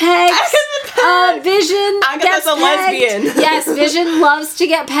 Agatha pegs. Vision Agatha's gets a pegged. lesbian. Yes, Vision loves to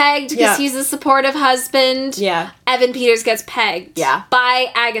get pegged because he's a supportive husband. Yeah. Evan Peters gets pegged. Yeah.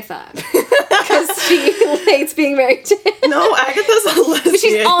 By Agatha. Because she hates being married to him. No, Agatha's a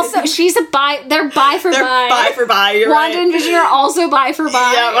lesbian. She's a bi. They're bi for They're bi. bi for bi. You're Wanda and Vision are also bi for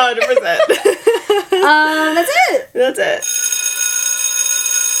bi. Yeah, 100%. That's it.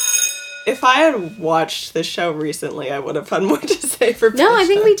 If I had watched the show recently, I would have had more to say for Bitch. No, I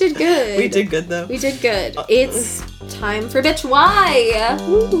think we did good. We did good, though. We did good. It's time for Bitch Why.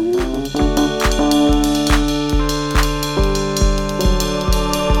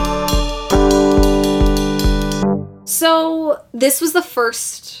 So, this was the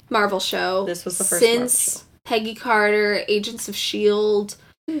first Marvel show. This was the first since Peggy Carter, Agents of S.H.I.E.L.D.,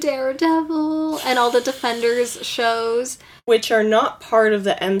 Daredevil, and all the Defenders shows. Which are not part of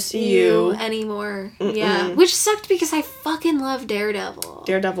the MCU anymore. Yeah. Which sucked because I fucking love Daredevil.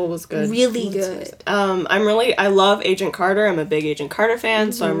 Daredevil was good. Really good. I love Agent Carter. I'm a big Agent Carter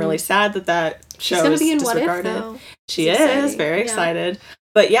fan, so I'm really sad that show is disregarded. She's gonna be in What If, though. She is. Very excited.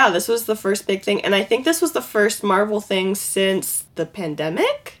 But yeah, this was the first big thing, and I think this was the first Marvel thing since the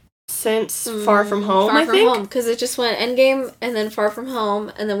pandemic? Since Far From Home, I think. Because it just went Endgame and then Far From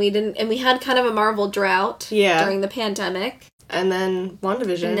Home, and then we had kind of a Marvel drought during the pandemic. And then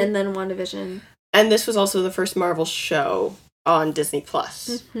WandaVision. And then WandaVision. And this was also the first Marvel show on Disney+.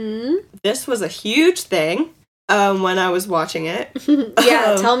 Mm-hmm. This was a huge thing when I was watching it.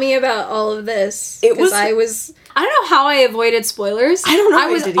 Yeah, tell me about all of this. I don't know how I avoided spoilers. I don't know. I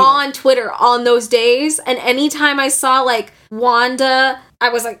was on Twitter on those days, and anytime I saw, like, Wanda, I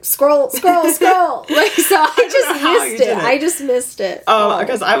was like, scroll. Like, so I just missed it. Oh,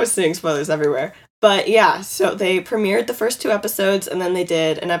 because I was seeing spoilers everywhere. But yeah, so they premiered the first 2 episodes, and then they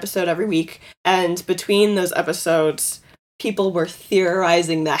did an episode every week. And between those episodes, people were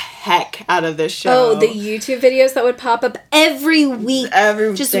theorizing the heck out of this show. Oh, the YouTube videos that would pop up every week.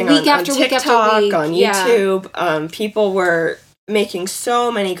 Just week after week after week. On YouTube. People were making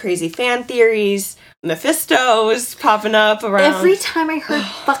so many crazy fan theories. Mephisto's popping up around. Every time I heard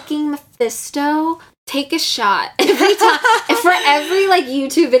fucking Mephisto, take a shot. Every time. For every, like,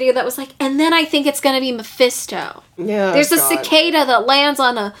 YouTube video that was like, and then I think it's gonna be Mephisto. Yeah. There's a cicada that lands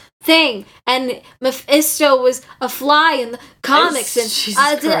on a thing, and Mephisto was a fly in the comics, and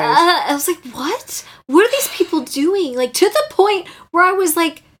I was like, what? What are these people doing? Like, to the point where I was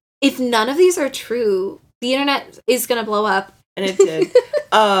like, if none of these are true, the internet is gonna blow up. And it did.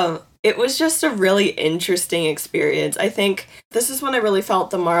 It was just a really interesting experience. I think this is when I really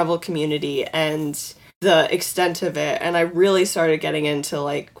felt the Marvel community and the extent of it, and I really started getting into,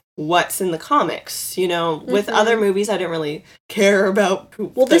 like, what's in the comics, you know? With other movies, I didn't really care about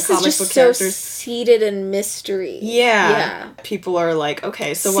the this comic is just book so characters. Seated in mystery. Yeah. People are like,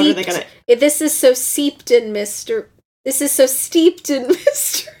 okay, so what are they gonna... This is so steeped in mystery.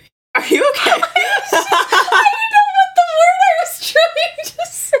 Are you okay? I didn't know what the word I was trying to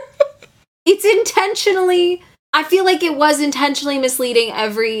say. It's intentionally, I feel like it was intentionally misleading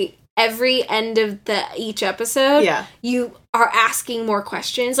every end of each episode. Yeah. You are asking more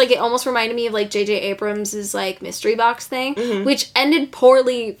questions. Like, it almost reminded me of, like, J.J. Abrams' like, mystery box thing, which ended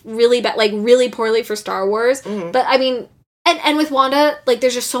poorly, really bad, like, really poorly for Star Wars. But, I mean, and with Wanda, like,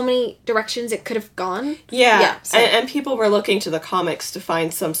 there's just so many directions it could have gone. Yeah. And people were looking to the comics to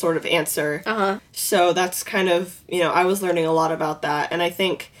find some sort of answer. So that's kind of, I was learning a lot about that. And I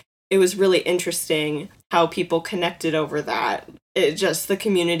think it was really interesting how people connected over that. The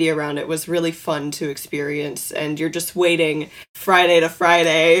community around it was really fun to experience, and you're just waiting Friday to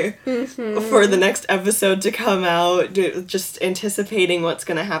Friday for the next episode to come out, just anticipating what's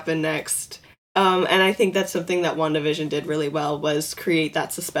going to happen next. And I think that's something that WandaVision did really well, was create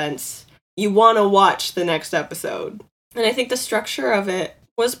that suspense. You want to watch the next episode. And I think the structure of it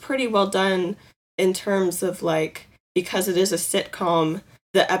was pretty well done in terms of, like, because it is a sitcom,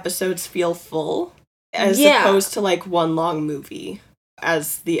 the episodes feel full. As opposed to, like, one long movie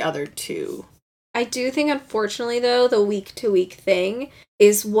as the other two. I do think, unfortunately, though, the week-to-week thing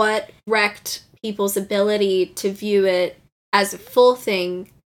is what wrecked people's ability to view it as a full thing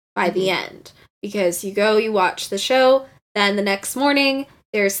by the end. Because you watch the show, then the next morning,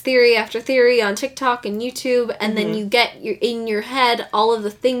 there's theory after theory on TikTok and YouTube, and then you get in your head all of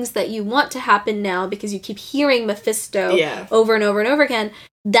the things that you want to happen now because you keep hearing Mephisto over and over and over again.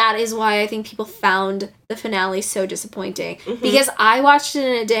 That is why I think people found the finale so disappointing. Because I watched it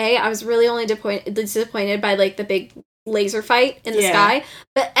in a day, I was really only disappointed by, like, the big laser fight in the sky.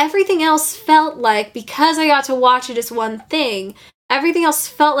 But everything else felt like, because I got to watch it as one thing, everything else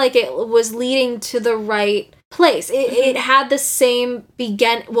felt like it was leading to the right place. It had the same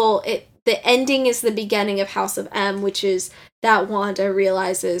the ending is the beginning of House of M, which is that Wanda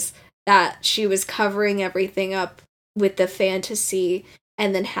realizes that she was covering everything up with the fantasy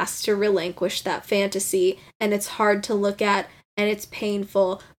and then has to relinquish that fantasy, and it's hard to look at and it's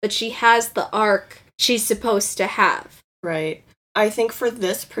painful, but she has the arc she's supposed to have. Right. I think for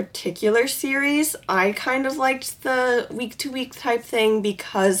this particular series, I kind of liked the week-to-week type thing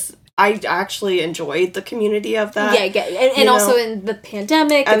because I actually enjoyed the community of that. And also in the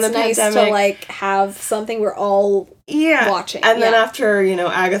pandemic, it's nice to, like, have something we're all watching. And then after,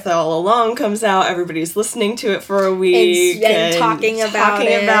 Agatha All Along comes out, everybody's listening to it for a week. And talking about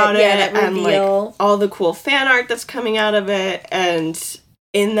it. That and, reveal. Like, all the cool fan art that's coming out of it. And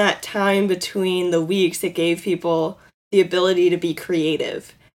in that time between the weeks, it gave people the ability to be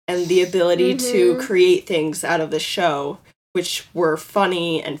creative and the ability to create things out of the show, which were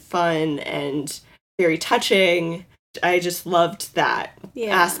funny and fun and very touching. I just loved that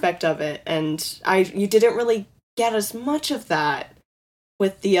aspect of it. And you didn't really get as much of that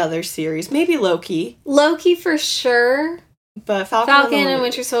with the other series. Maybe Loki. Loki for sure. But Falcon and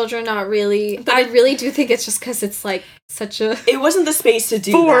Winter Soldier, not really. But I really do think it's just because it's, like, such a... It wasn't the space to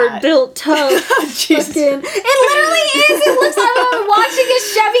do Ford-built tub. It literally is! It looks like I'm watching a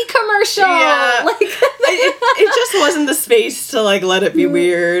Chevy commercial! Yeah. Like, it just wasn't the space to, like, let it be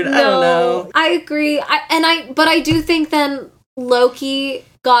weird. No, I don't know. I agree. But I do think then Loki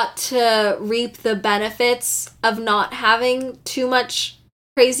got to reap the benefits of not having too much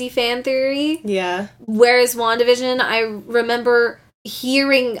crazy fan theory. Yeah. Whereas WandaVision, I remember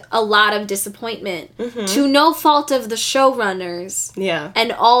hearing a lot of disappointment to no fault of the showrunners. Yeah.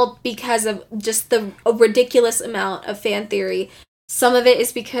 And all because of just the ridiculous amount of fan theory. Some of it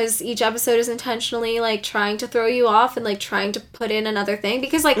is because each episode is intentionally, like, trying to throw you off and, like, trying to put in another thing.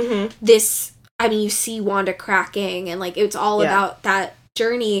 Because, like, you see Wanda cracking and, like, it's all about that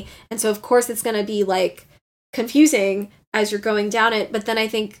journey. And so, of course, it's going to be, like, confusing as you're going down it, but then I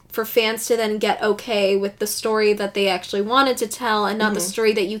think for fans to then get okay with the story that they actually wanted to tell and not the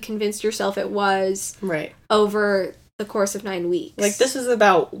story that you convinced yourself it was over the course of 9 weeks. Like, this is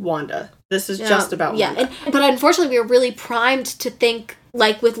about Wanda. This is just about Wanda. But unfortunately, we were really primed to think,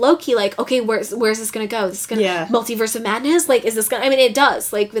 like, with Loki, like, okay, where's this gonna go? This is gonna Multiverse of Madness? Like, is this gonna... I mean, it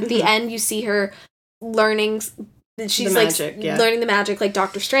does. Like, at the end, you see her learning... She's, like, learning the magic, like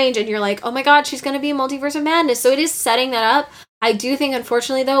Doctor Strange, and you're like, oh my god, she's going to be a Multiverse of Madness. So it is setting that up. I do think,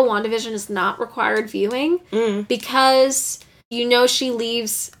 unfortunately, though, WandaVision is not required viewing because, she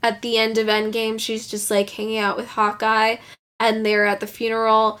leaves at the end of Endgame. She's just, like, hanging out with Hawkeye, and they're at the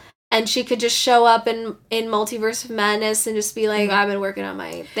funeral, and she could just show up in Multiverse of Madness and just be like, I've been working on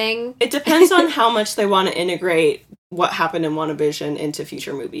my thing. It depends on how much they want to integrate what happened in WandaVision into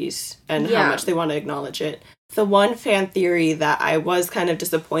future movies and how much they want to acknowledge it. The one fan theory that I was kind of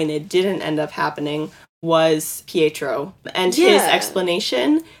disappointed didn't end up happening was Pietro and his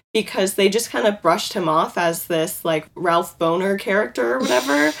explanation, because they just kind of brushed him off as this, like, Ralph Boner character or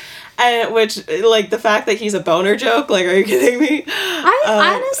whatever. And which, like, the fact that he's a boner joke, like, are you kidding me?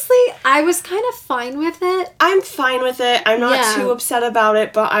 Honestly, I was kind of fine with it. I'm fine with it. I'm not too upset about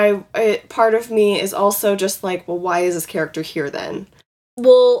it, but part of me is also just like, well, why is this character here then?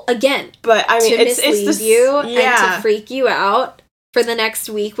 Well, again, but I mean, to mislead you and to freak you out for the next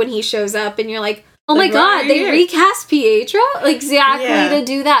week when he shows up and you're like, oh my god, they recast Pietro? Exactly to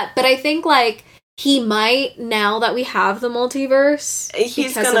do that. But I think, like, he might, now that we have the multiverse,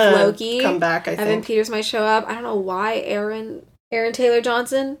 he's because gonna of Loki, come back, I think. Evan Peters might show up. I don't know why Aaron Taylor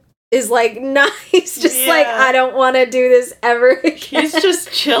Johnson is, like, nice. Just like, I don't want to do this ever again. He's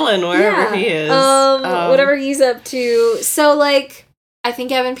just chilling wherever he is. Whatever he's up to. So, like, I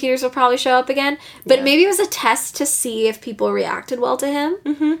think Evan Peters will probably show up again. But maybe it was a test to see if people reacted well to him.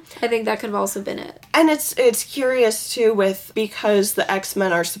 Mm-hmm. I think that could have also been it. And it's curious, too, because the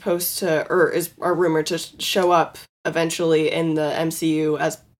X-Men are supposed to, or are rumored to show up eventually in the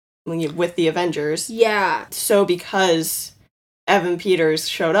MCU with the Avengers. Yeah. So because Evan Peters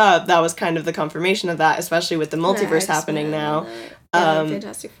showed up, that was kind of the confirmation of that, especially with the multiverse happening now.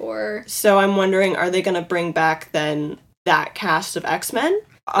 Fantastic Four. So I'm wondering, are they going to bring back then that cast of X-Men?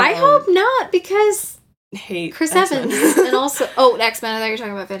 I hope not, because Chris X-Men. Evans and also X-Men. I thought you were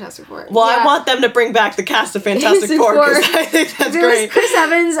talking about Fantastic Four. Well, I want them to bring back the cast of Fantastic Four, because I think that's great. Chris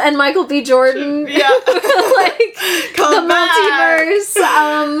Evans and Michael B. Jordan. Yeah, like come the back.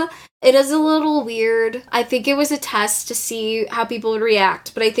 Multiverse. It is a little weird. I think it was a test to see how people would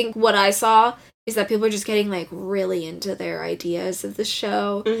react, but I think what I saw is that people are just getting, like, really into their ideas of the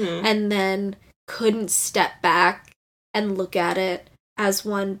show, and then couldn't step back and look at it as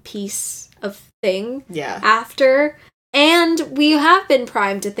one piece of thing after. And we have been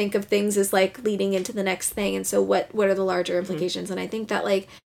primed to think of things as, like, leading into the next thing, and so what are the larger implications? And I think that, like,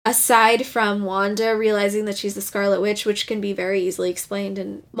 aside from Wanda realizing that she's the Scarlet Witch, which can be very easily explained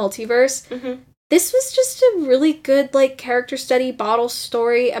in multiverse, this was just a really good, like, character study bottle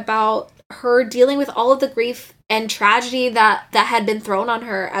story about her dealing with all of the grief and tragedy that had been thrown on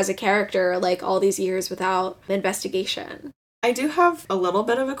her as a character, like, all these years without investigation. I do have a little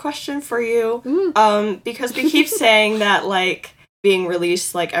bit of a question for you, because we keep saying that, like, being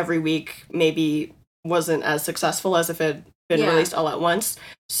released, like, every week maybe wasn't as successful as if it had been released all at once.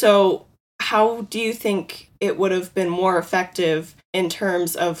 So how do you think it would have been more effective in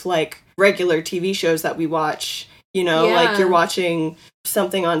terms of, like, regular TV shows that we watch? You know, like, you're watching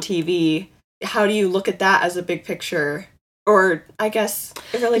something on TV. How do you look at that as a big picture? Or, I guess,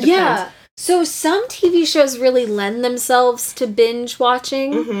 it really depends. Yeah. So some TV shows really lend themselves to binge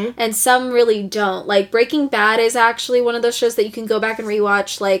watching, and some really don't. Like, Breaking Bad is actually one of those shows that you can go back and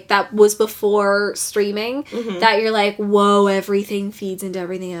rewatch, like, that was before streaming, that you're like, whoa, everything feeds into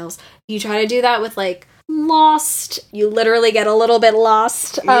everything else. You try to do that with, like, Lost, you literally get a little bit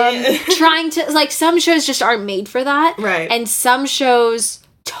lost. Trying to, like, some shows just aren't made for that. Right. And some shows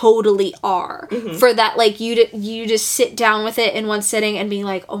totally are for that, like, you just sit down with it in one sitting and being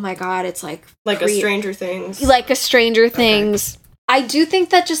like, oh my god, it's like a Stranger Things. Like a Stranger Things. I do think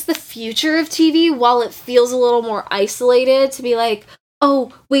that just the future of TV, while it feels a little more isolated to be like,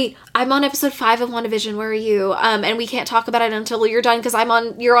 oh, wait, I'm on episode 5 of WandaVision, where are you? And we can't talk about it until you're done because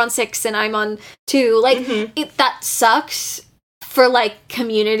you're on 6 and I'm on 2. Like, that sucks for, like,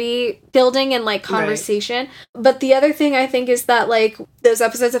 community building and, like, conversation. Right. But the other thing I think is that, like, those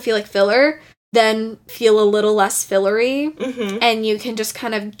episodes that feel like filler then feel a little less fillery, and you can just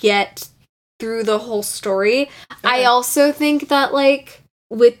kind of get through the whole story. I also think that, like,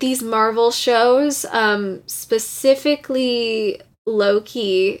 with these Marvel shows, specifically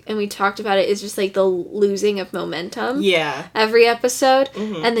Loki, and we talked about it, is just, like, the losing of momentum every episode,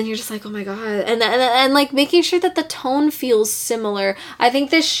 and then you're just like, oh my god, and like making sure that the tone feels similar. I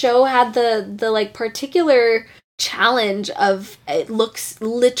think this show had the like particular challenge of it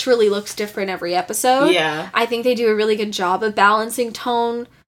literally looks different every episode. I think they do a really good job of balancing tone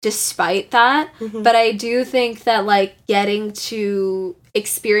despite that, but I do think that, like, getting to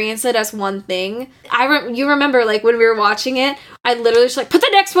experience it as one thing. You remember, like, when we were watching it, I literally was like, put the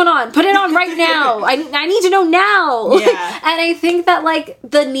next one on! Put it on right now! I need to know now! Yeah. And I think that, like,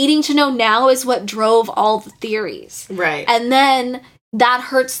 the needing to know now is what drove all the theories. Right. And then that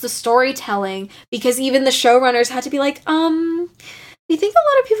hurts the storytelling, because even the showrunners had to be like, we think a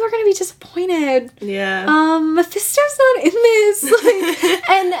lot of people are going to be disappointed. Yeah. Mephisto's not in this. Like,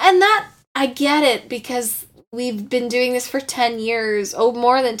 and that, I get it, because we've been doing this for 10 years. Oh,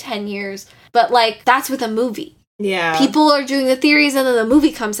 more than 10 years. But, like, that's with a movie. Yeah. People are doing the theories, and then the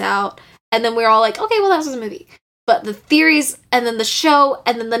movie comes out, And then we're all like, okay, well, that was a movie. But the theories, and then the show,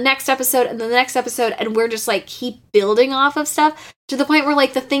 and then the next episode, and then the next episode, and we're just like, keep building off of stuff to the point where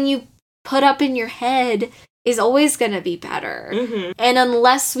like the thing you put up in your head is always going to be better. Mm-hmm. And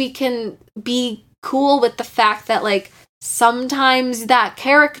unless we can be cool with the fact that like sometimes that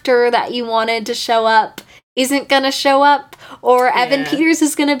character that you wanted to show up isn't going to show up, or Evan Peters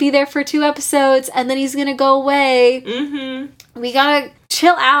is going to be there for 2 episodes and then he's going to go away. Mm-hmm. We gotta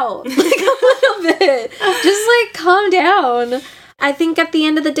chill out like a little bit. Just like calm down. I think at the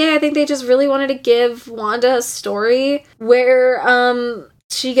end of the day, I think they just really wanted to give Wanda a story where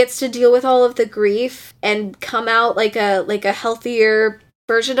she gets to deal with all of the grief and come out like a healthier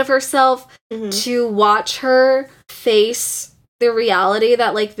version of herself, to watch her face the reality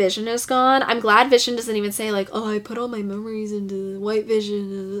that like Vision is gone. I'm glad Vision doesn't even say like, oh, I put all my memories into White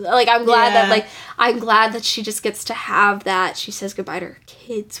Vision. Like I'm glad that she just gets to have that. She says goodbye to her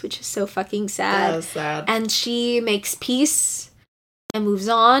kids, which is so fucking sad. That was sad. And she makes peace and moves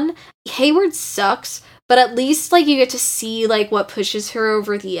on. Hayward sucks, but at least like you get to see like what pushes her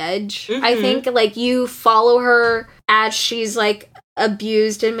over the edge. I think like you follow her as she's like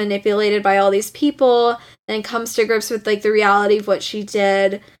abused and manipulated by all these people, then comes to grips with like the reality of what she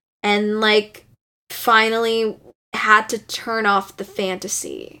did, and like finally had to turn off the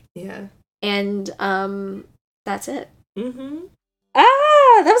fantasy. Yeah. And that's it. Mm-hmm.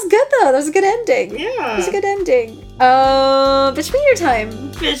 That was good though. That was a good ending. Yeah. That was a good ending. Bitch meter time.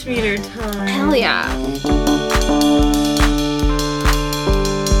 Bitch meter time. Hell yeah.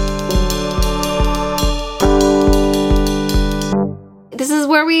 This is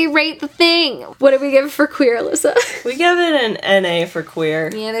where we rate the thing. What do we give for queer, Alyssa? We give it an NA for queer.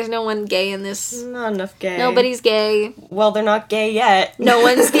 Yeah, there's no one gay in this. Not enough gay. Nobody's gay. Well, they're not gay yet. No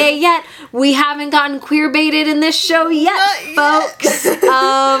one's gay yet. We haven't gotten queer baited in this show yet, folks.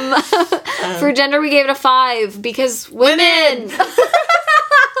 For gender, we gave it a 5 because women.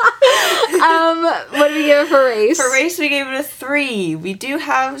 What did we give it for race? For race, we gave it a 3. We do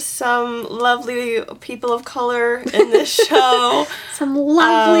have some lovely people of color in this show. Some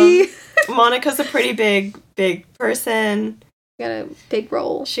lovely. Monica's a pretty big person. Got a big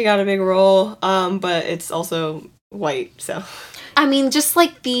role. She got a big role, but it's also white, so. I mean, just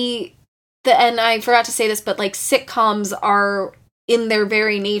like the and I forgot to say this, but like sitcoms are in their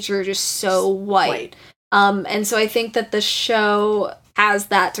very nature just so white. And so I think that the show has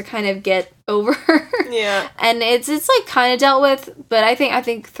that to kind of get over. Yeah. And it's like kind of dealt with, but I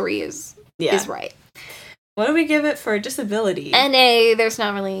think 3 is right. What do we give it for disability? NA, there's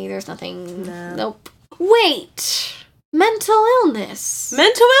nothing. No. Nope. Wait. Mental illness.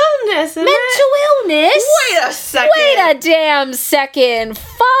 Mental illness, isn't Mental illness? Wait a second. Wait a damn second.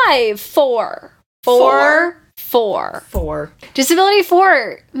 5, 4. 4. 4. Disability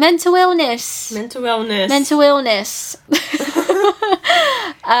 4. Mental illness. Mental illness. Mental illness.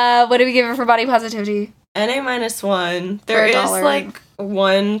 What do we give it for body positivity? NA -1. There is like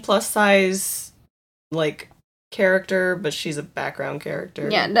one plus size like character, but she's a background character.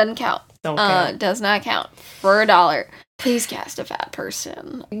 Yeah, it doesn't count. Don't count. Does not count. For $1. Please cast a fat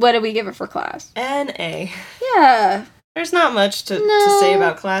person. What do we give it for class? NA. Yeah. There's not much to say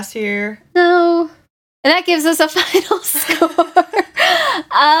about class here. No. And that gives us a final score.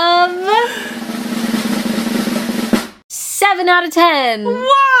 7 out of 10.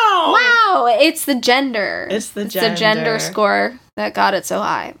 Wow! Wow! It's the gender. It's the gender score that got it so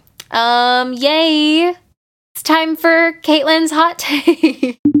high. Yay! It's time for Caitlin's hot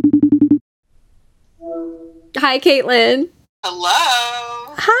take. Hi, Caitlin.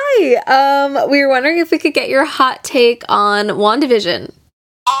 Hello. Hi. We were wondering if we could get your hot take on WandaVision.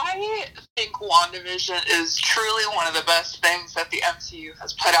 I think WandaVision is truly one of the best things that the MCU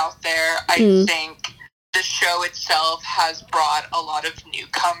has put out there. I think the show itself has brought a lot of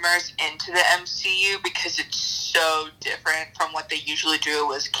newcomers into the MCU because it's so different from what they usually do. It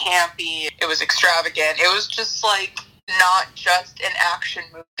was campy, it was extravagant, it was just like not just an action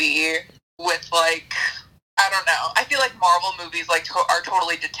movie with like, I don't know. I feel like Marvel movies like are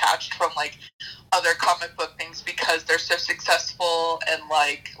totally detached from like other comic book things because they're so successful and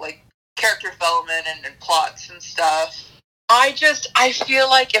like character development and plots and stuff. I feel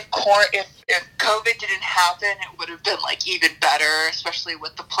like if COVID didn't happen, it would have been like even better, especially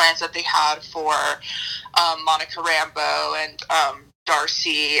with the plans that they had for Monica Rambeau and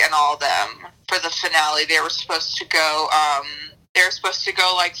Darcy and all them for the finale. They were supposed to go.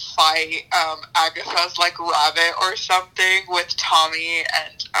 Like fight Agatha's like rabbit or something with Tommy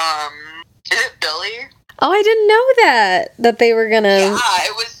and is it Billy? Oh, I didn't know that they were gonna. Yeah,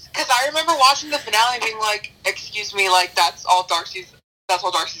 it was because I remember watching the finale and being like, "Excuse me, like that's all Darcy's that's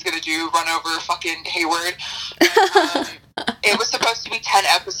all Darcy's gonna do, run over fucking Hayward. It was supposed to be 10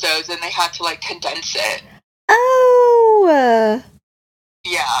 episodes, and they had to, like, condense it. Oh!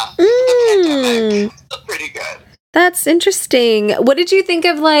 Yeah. The pandemic. Still pretty good. That's interesting. What did you think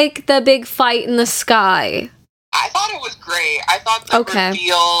of, like, the big fight in the sky? I thought it was great. I thought the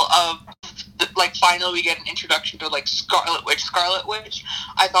reveal of, like, finally we get an introduction to, like, Scarlet Witch.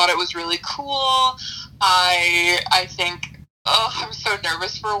 I thought it was really cool. I think, I'm so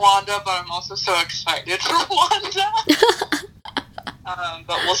nervous for Wanda, but I'm also so excited for Wanda.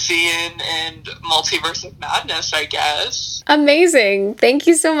 But we'll see in Multiverse of Madness, I guess. Amazing. Thank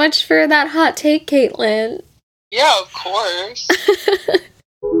you so much for that hot take, Caitlin. Yeah, of course.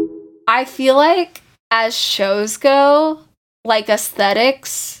 I feel like as shows go, like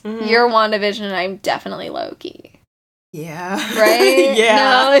aesthetics, you're WandaVision and I'm definitely Loki. Yeah. Right? Yeah.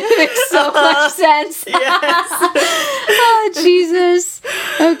 No, it makes so much sense. Yes. Oh, Jesus.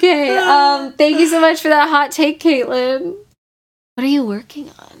 Okay. Thank you so much for that hot take, Caitlin. What are you working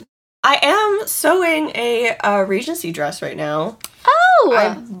on? I am sewing a Regency dress right now.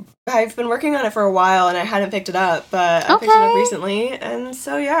 Oh! I've been working on it for a while and I hadn't picked it up, but I picked it up recently, and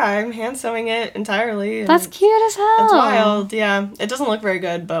so yeah, I'm hand sewing it entirely. That's cute as hell. It's wild, yeah. It doesn't look very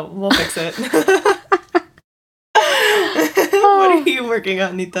good, but we'll fix it. What are you working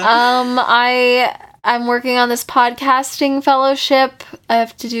on, Nita? I'm working on this podcasting fellowship. I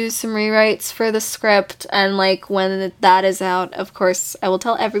have to do some rewrites for the script, and like when that is out, of course, I will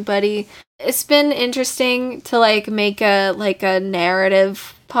tell everybody. It's been interesting to like make a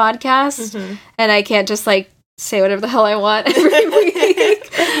narrative podcast, and I can't just like say whatever the hell I want every week,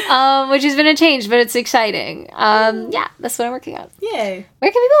 which has been a change, but it's exciting. Yeah, that's what I'm working on. Yay.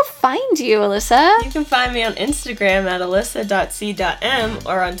 Where can people find you, Alyssa? You can find me on Instagram at alyssa.c.m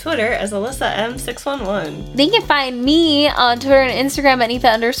or on Twitter as alyssam611. They can find me on Twitter and Instagram at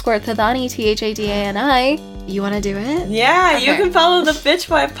Nitha_Thadani, Thadani. You want to do it? Yeah, Okay. You can follow the Bitch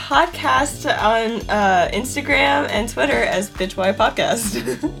Why Podcast on Instagram and Twitter as Bitch Why Podcast.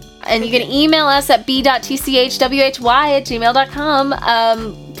 And you can email us at b.tchwhy@gmail.com.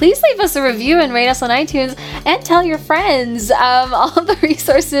 Please leave us a review and rate us on iTunes and tell your friends. All the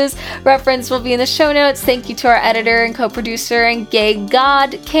resources referenced will be in the show notes. Thank you to our editor and co-producer and gay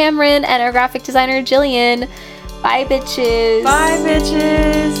god, Cameron, and our graphic designer, Jillian. Bye, bitches. Bye,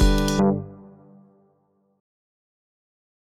 bitches.